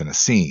points in a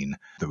scene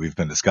that we've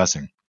been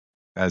discussing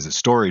as a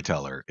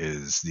storyteller,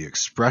 is the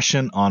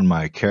expression on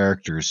my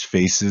characters'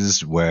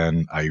 faces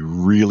when I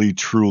really,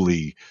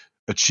 truly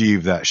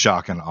achieve that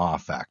shock and awe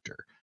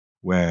factor.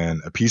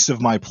 When a piece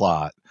of my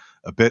plot,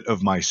 a bit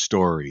of my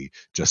story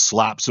just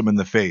slaps them in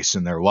the face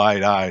and they're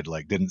wide-eyed,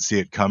 like didn't see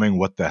it coming.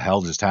 What the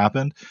hell just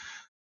happened?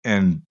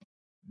 And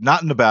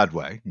not in a bad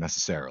way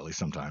necessarily,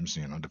 sometimes,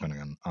 you know,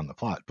 depending on the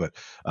plot. But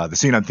the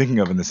scene I'm thinking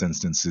of in this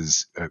instance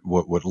is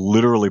what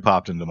literally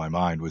popped into my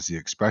mind was the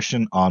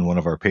expression on one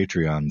of our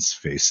Patreons'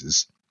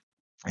 faces,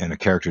 and a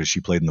character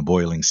she played in the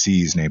Boiling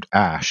Seas named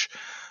Ash,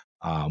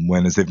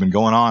 when as they've been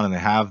going on and they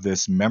have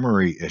this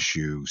memory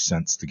issue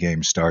since the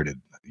game started.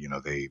 You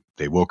know,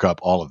 they woke up,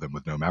 all of them,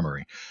 with no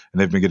memory, and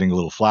they've been getting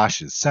little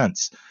flashes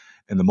since.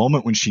 And the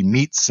moment when she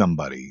meets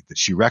somebody that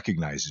she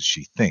recognizes,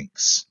 she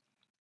thinks,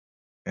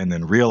 and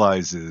then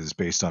realizes,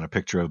 based on a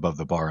picture above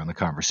the bar in the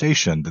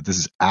conversation, that this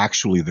is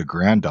actually the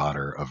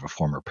granddaughter of a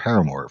former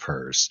paramour of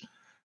hers,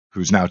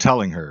 who's now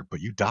telling her,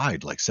 but you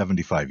died like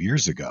 75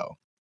 years ago.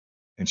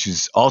 And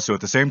she's also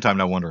at the same time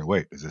now wondering,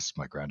 wait, is this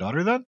my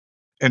granddaughter then?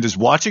 And just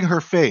watching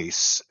her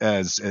face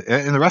and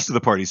the rest of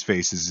the party's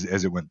faces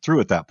as it went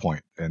through at that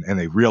point, and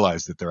they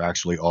realized that they're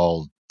actually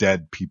all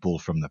dead people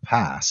from the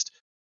past.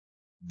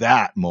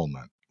 That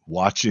moment,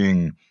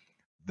 watching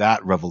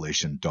that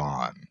revelation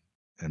dawn,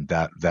 and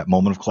that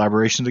moment of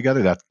collaboration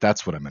together,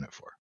 that's what I'm in it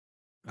for.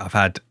 I've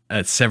had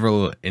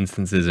several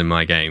instances in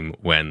my game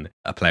when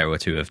a player or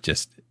two have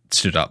just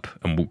stood up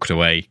and walked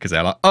away because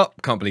they're like, "Oh,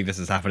 can't believe this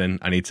is happening.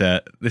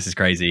 This is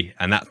crazy,"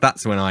 and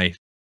that's when I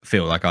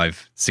feel like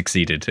I've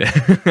succeeded.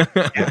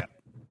 Yeah.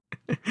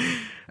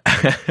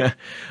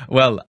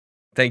 Well,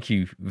 thank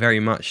you very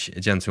much,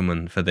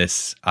 gentlemen, for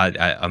this.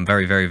 I'm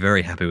very, very,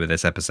 very happy with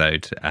this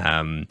episode,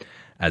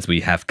 as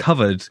we have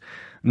covered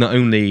not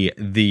only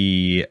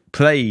the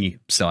play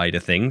side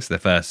of things. The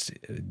first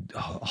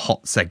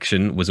hot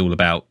section was all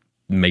about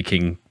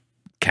making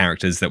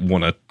characters that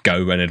want to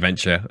go and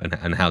adventure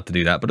and how to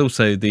do that, but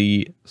also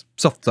the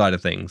soft side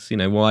of things. You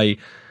know,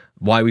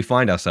 why we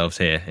find ourselves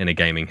here in a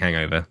gaming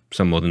hangover,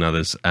 some more than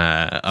others,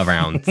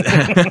 around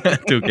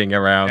talking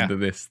around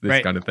this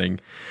right. kind of thing.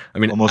 I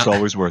mean, almost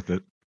always worth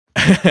it.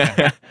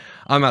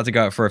 I'm about to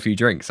go out for a few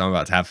drinks. I'm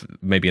about to have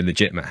maybe a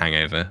legitimate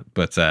hangover,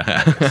 but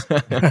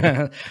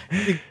the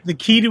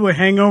key to a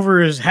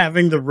hangover is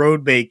having the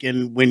road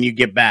bacon when you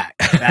get back.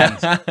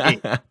 That's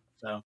key.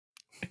 So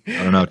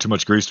I don't know. Too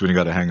much grease when you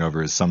got a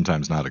hangover is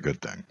sometimes not a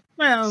good thing.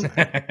 Well,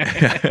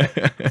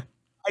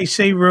 I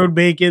say road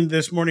bacon.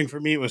 This morning for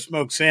me it was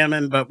smoked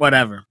salmon, but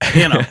whatever.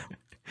 You know.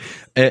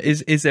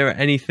 Is there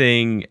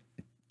anything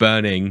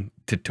burning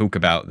to talk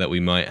about that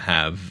we might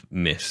have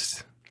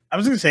missed? I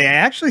was going to say, I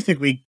actually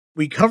think we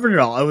covered it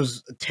all. I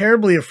was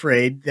terribly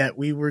afraid that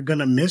we were going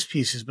to miss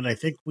pieces, but I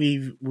think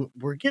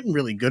we're getting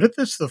really good at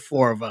this, the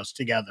four of us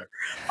together.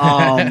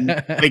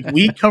 Like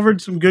we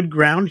covered some good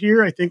ground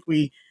here. I think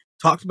we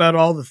talked about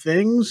all the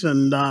things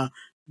and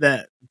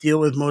that deal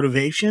with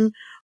motivation.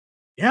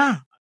 Yeah.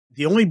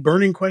 The only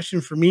burning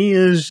question for me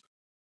is,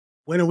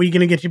 when are we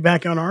going to get you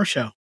back on our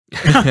show?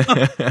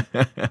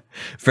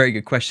 Very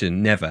good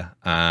question. Never.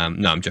 No,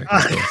 I'm joking.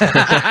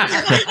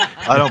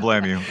 I don't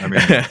blame you. I mean,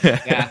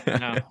 yeah,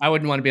 no, I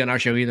wouldn't want to be on our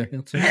show either.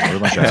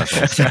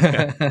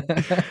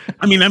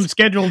 I mean, I'm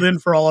scheduled in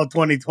for all of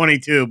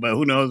 2022, but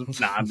who knows?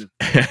 Nah, I'm just...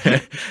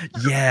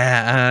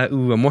 Yeah.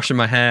 I'm washing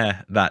my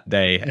hair that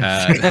day.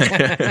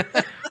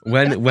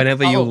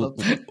 Whenever you'll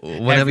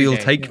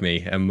take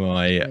me and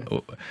my.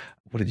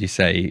 What did you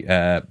say?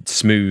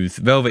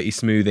 Velvety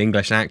smooth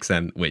English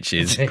accent, which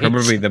is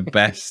probably the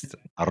best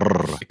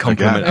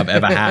compliment I've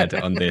ever had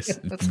on this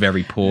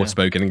very poor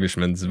spoken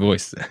Englishman's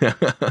voice.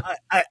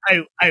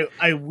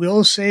 I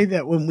will say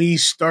that when we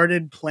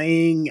started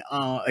playing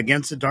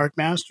against the Dark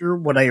Master,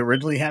 what I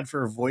originally had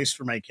for a voice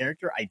for my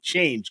character, I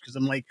changed because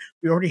I'm like,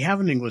 we already have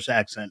an English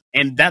accent,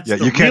 and that's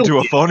you can't do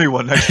a phony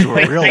one next to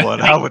a real one.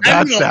 How would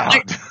that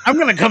sound? I'm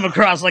going to come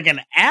across like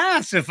an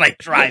ass if I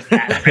try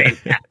that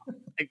right now.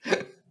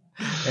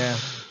 Yeah.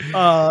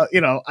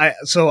 You know, I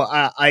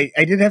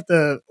did have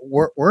to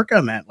work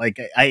on that. Like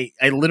I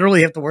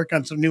literally have to work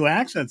on some new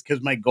accents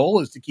because my goal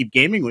is to keep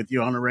gaming with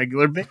you on a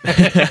regular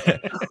basis.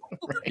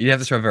 You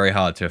have to try very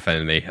hard to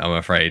offend me, I'm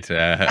afraid.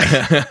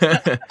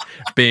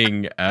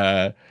 Being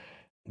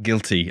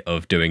guilty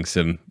of doing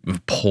some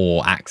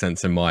poor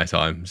accents in my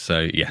time.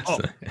 So yes. Oh,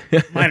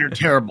 mine are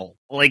terrible.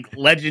 Like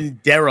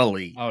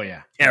legendarily. Oh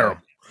yeah.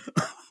 Terrible.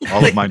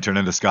 All of mine turn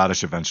into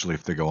Scottish eventually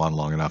if they go on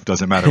long enough.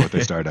 Doesn't matter what they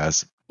start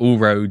as. All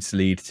roads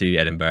lead to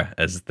Edinburgh,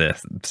 as the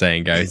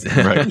saying goes.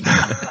 Right.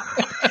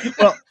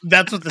 Well,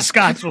 that's what the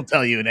Scots will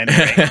tell you at any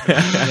rate.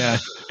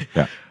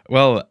 Yeah.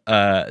 Well,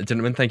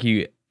 gentlemen, thank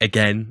you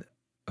again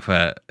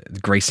for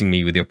gracing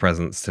me with your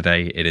presence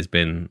today. It has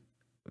been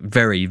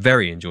very,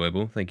 very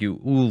enjoyable. Thank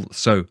you all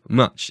so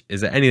much.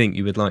 Is there anything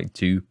you would like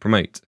to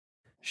promote?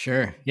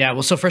 Sure. Yeah.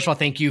 Well, so first of all,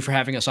 thank you for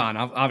having us on.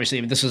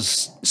 Obviously, this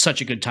is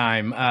such a good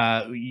time.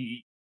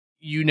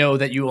 You know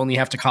that you only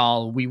have to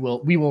call. We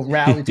will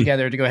rally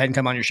together to go ahead and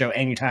come on your show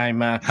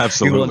anytime.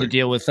 Absolutely. You're willing to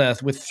deal with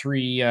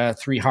three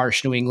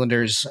harsh New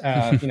Englanders.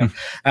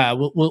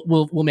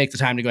 We'll make the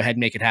time to go ahead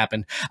and make it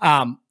happen.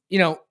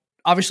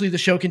 Obviously, the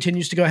show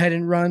continues to go ahead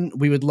and run.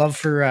 We would love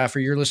for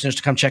your listeners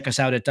to come check us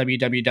out at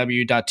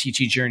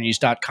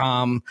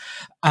www.ttrjourneys.com.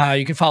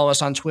 You can follow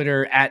us on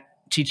Twitter at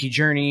TT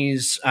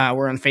Journeys.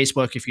 We're on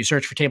Facebook if you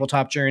search for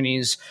Tabletop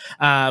Journeys.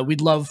 We'd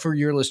love for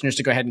your listeners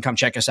to go ahead and come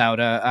check us out.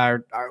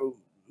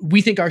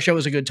 We think our show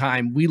is a good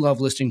time. We love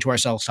listening to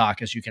ourselves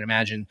talk, as you can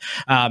imagine.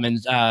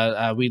 And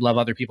we love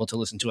other people to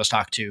listen to us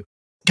talk to.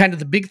 Kind of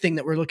the big thing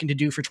that we're looking to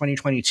do for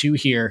 2022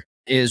 here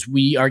is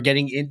we are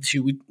getting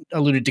into, we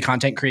alluded to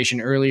content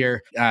creation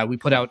earlier. We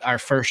put out our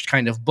first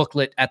kind of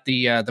booklet at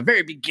the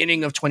very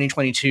beginning of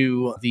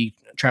 2022, the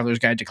Traveler's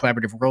Guide to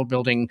Collaborative World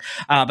Building.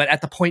 But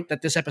at the point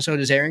that this episode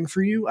is airing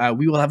for you,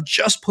 we will have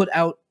just put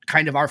out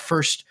kind of our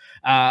first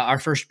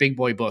big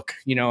boy book,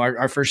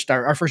 our first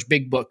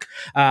big book,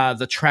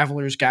 The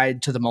Traveler's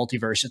Guide to the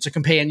Multiverse. It's a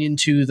companion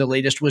to the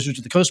latest Wizards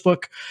of the Coast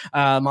book,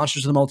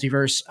 Monsters of the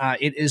Multiverse.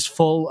 It is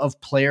full of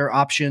player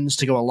options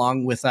to go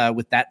along with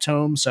that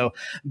tome. So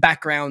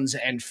backgrounds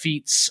and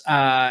feats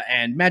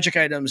and magic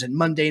items and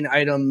mundane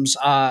items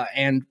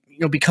and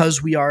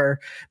because we are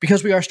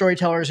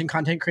storytellers and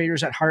content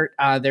creators at heart,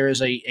 there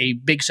is a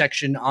big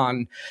section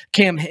on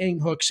campaign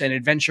hooks and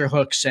adventure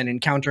hooks and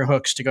encounter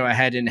hooks to go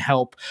ahead and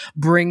help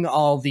bring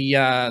all the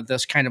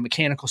this kind of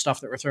mechanical stuff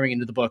that we're throwing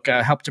into the book,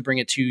 help to bring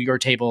it to your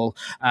table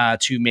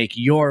to make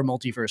your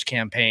multiverse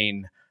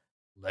campaign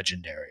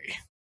legendary.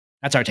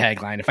 That's our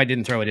tagline. If I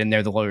didn't throw it in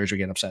there, the lawyers would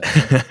get upset.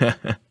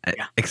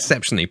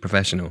 Exceptionally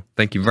professional.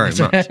 Thank you very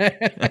much.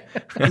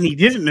 And he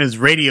did it in his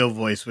radio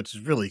voice, which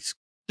is really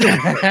do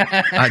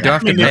I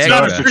have to pay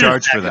extra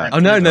charge for that? Oh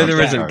no,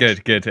 there isn't.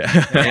 Good.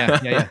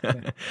 Yeah.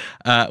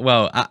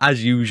 Well,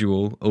 as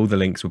usual, all the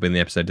links will be in the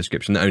episode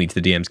description, not only to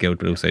the DMs Guild,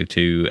 but also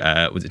to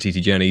was it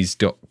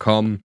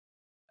ttjourneys.com.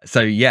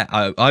 So yeah,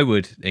 I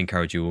would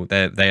encourage you all.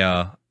 They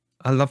are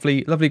a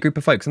lovely group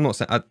of folks. I'm not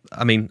saying.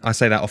 I mean, I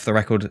say that off the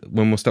record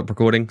when we'll stop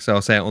recording, so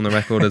I'll say it on the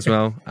record as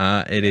well.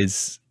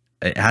 It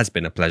has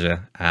been a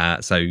pleasure.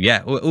 So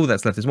yeah, all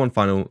that's left is one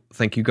final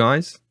thank you,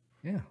 guys.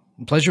 Yeah.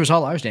 Pleasure was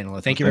all ours, Danilo.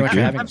 Thank you very much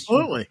for having us.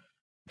 Absolutely.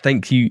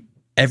 Thank you,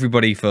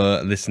 everybody,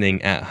 for listening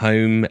at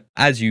home.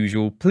 As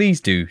usual, please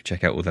do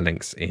check out all the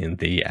links in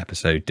the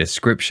episode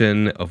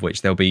description, of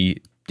which it'll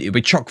be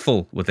chock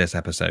full with this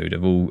episode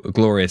of all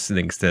glorious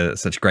links to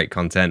such great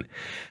content.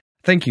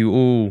 Thank you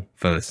all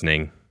for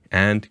listening,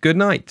 and good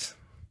night.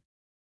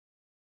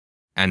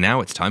 And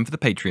now it's time for the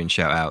Patreon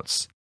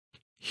shout-outs.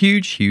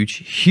 Huge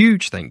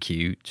thank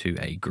you to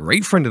a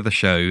great friend of the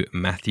show,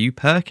 Matthew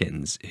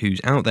Perkins, who's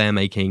out there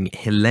making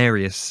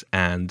hilarious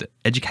and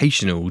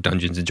educational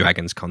Dungeons &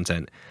 Dragons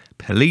content.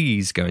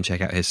 Please go and check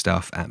out his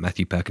stuff at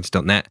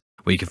matthewperkins.net,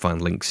 where you can find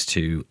links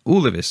to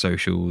all of his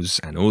socials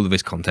and all of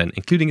his content,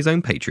 including his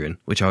own Patreon,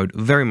 which I would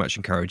very much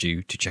encourage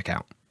you to check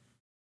out.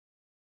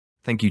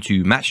 Thank you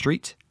to Matt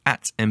Street,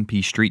 at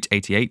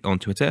mpstreet88 on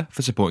Twitter,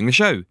 for supporting the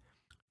show.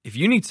 If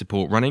you need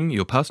support running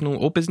your personal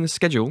or business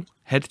schedule,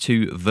 head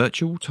to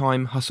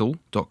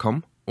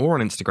virtualtimehustle.com or on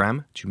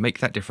Instagram to make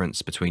that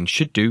difference between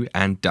should do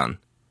and done.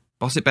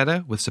 Boss it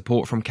better with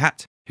support from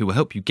Kat, who will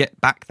help you get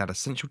back that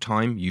essential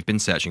time you've been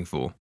searching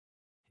for.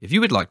 If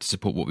you would like to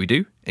support what we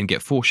do and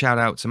get 4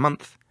 shout-outs a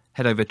month,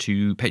 head over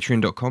to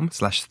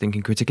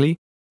patreon.com/thinkingcritically,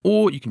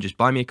 or you can just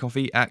buy me a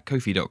coffee at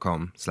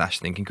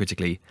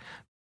ko-fi.com/thinkingcritically.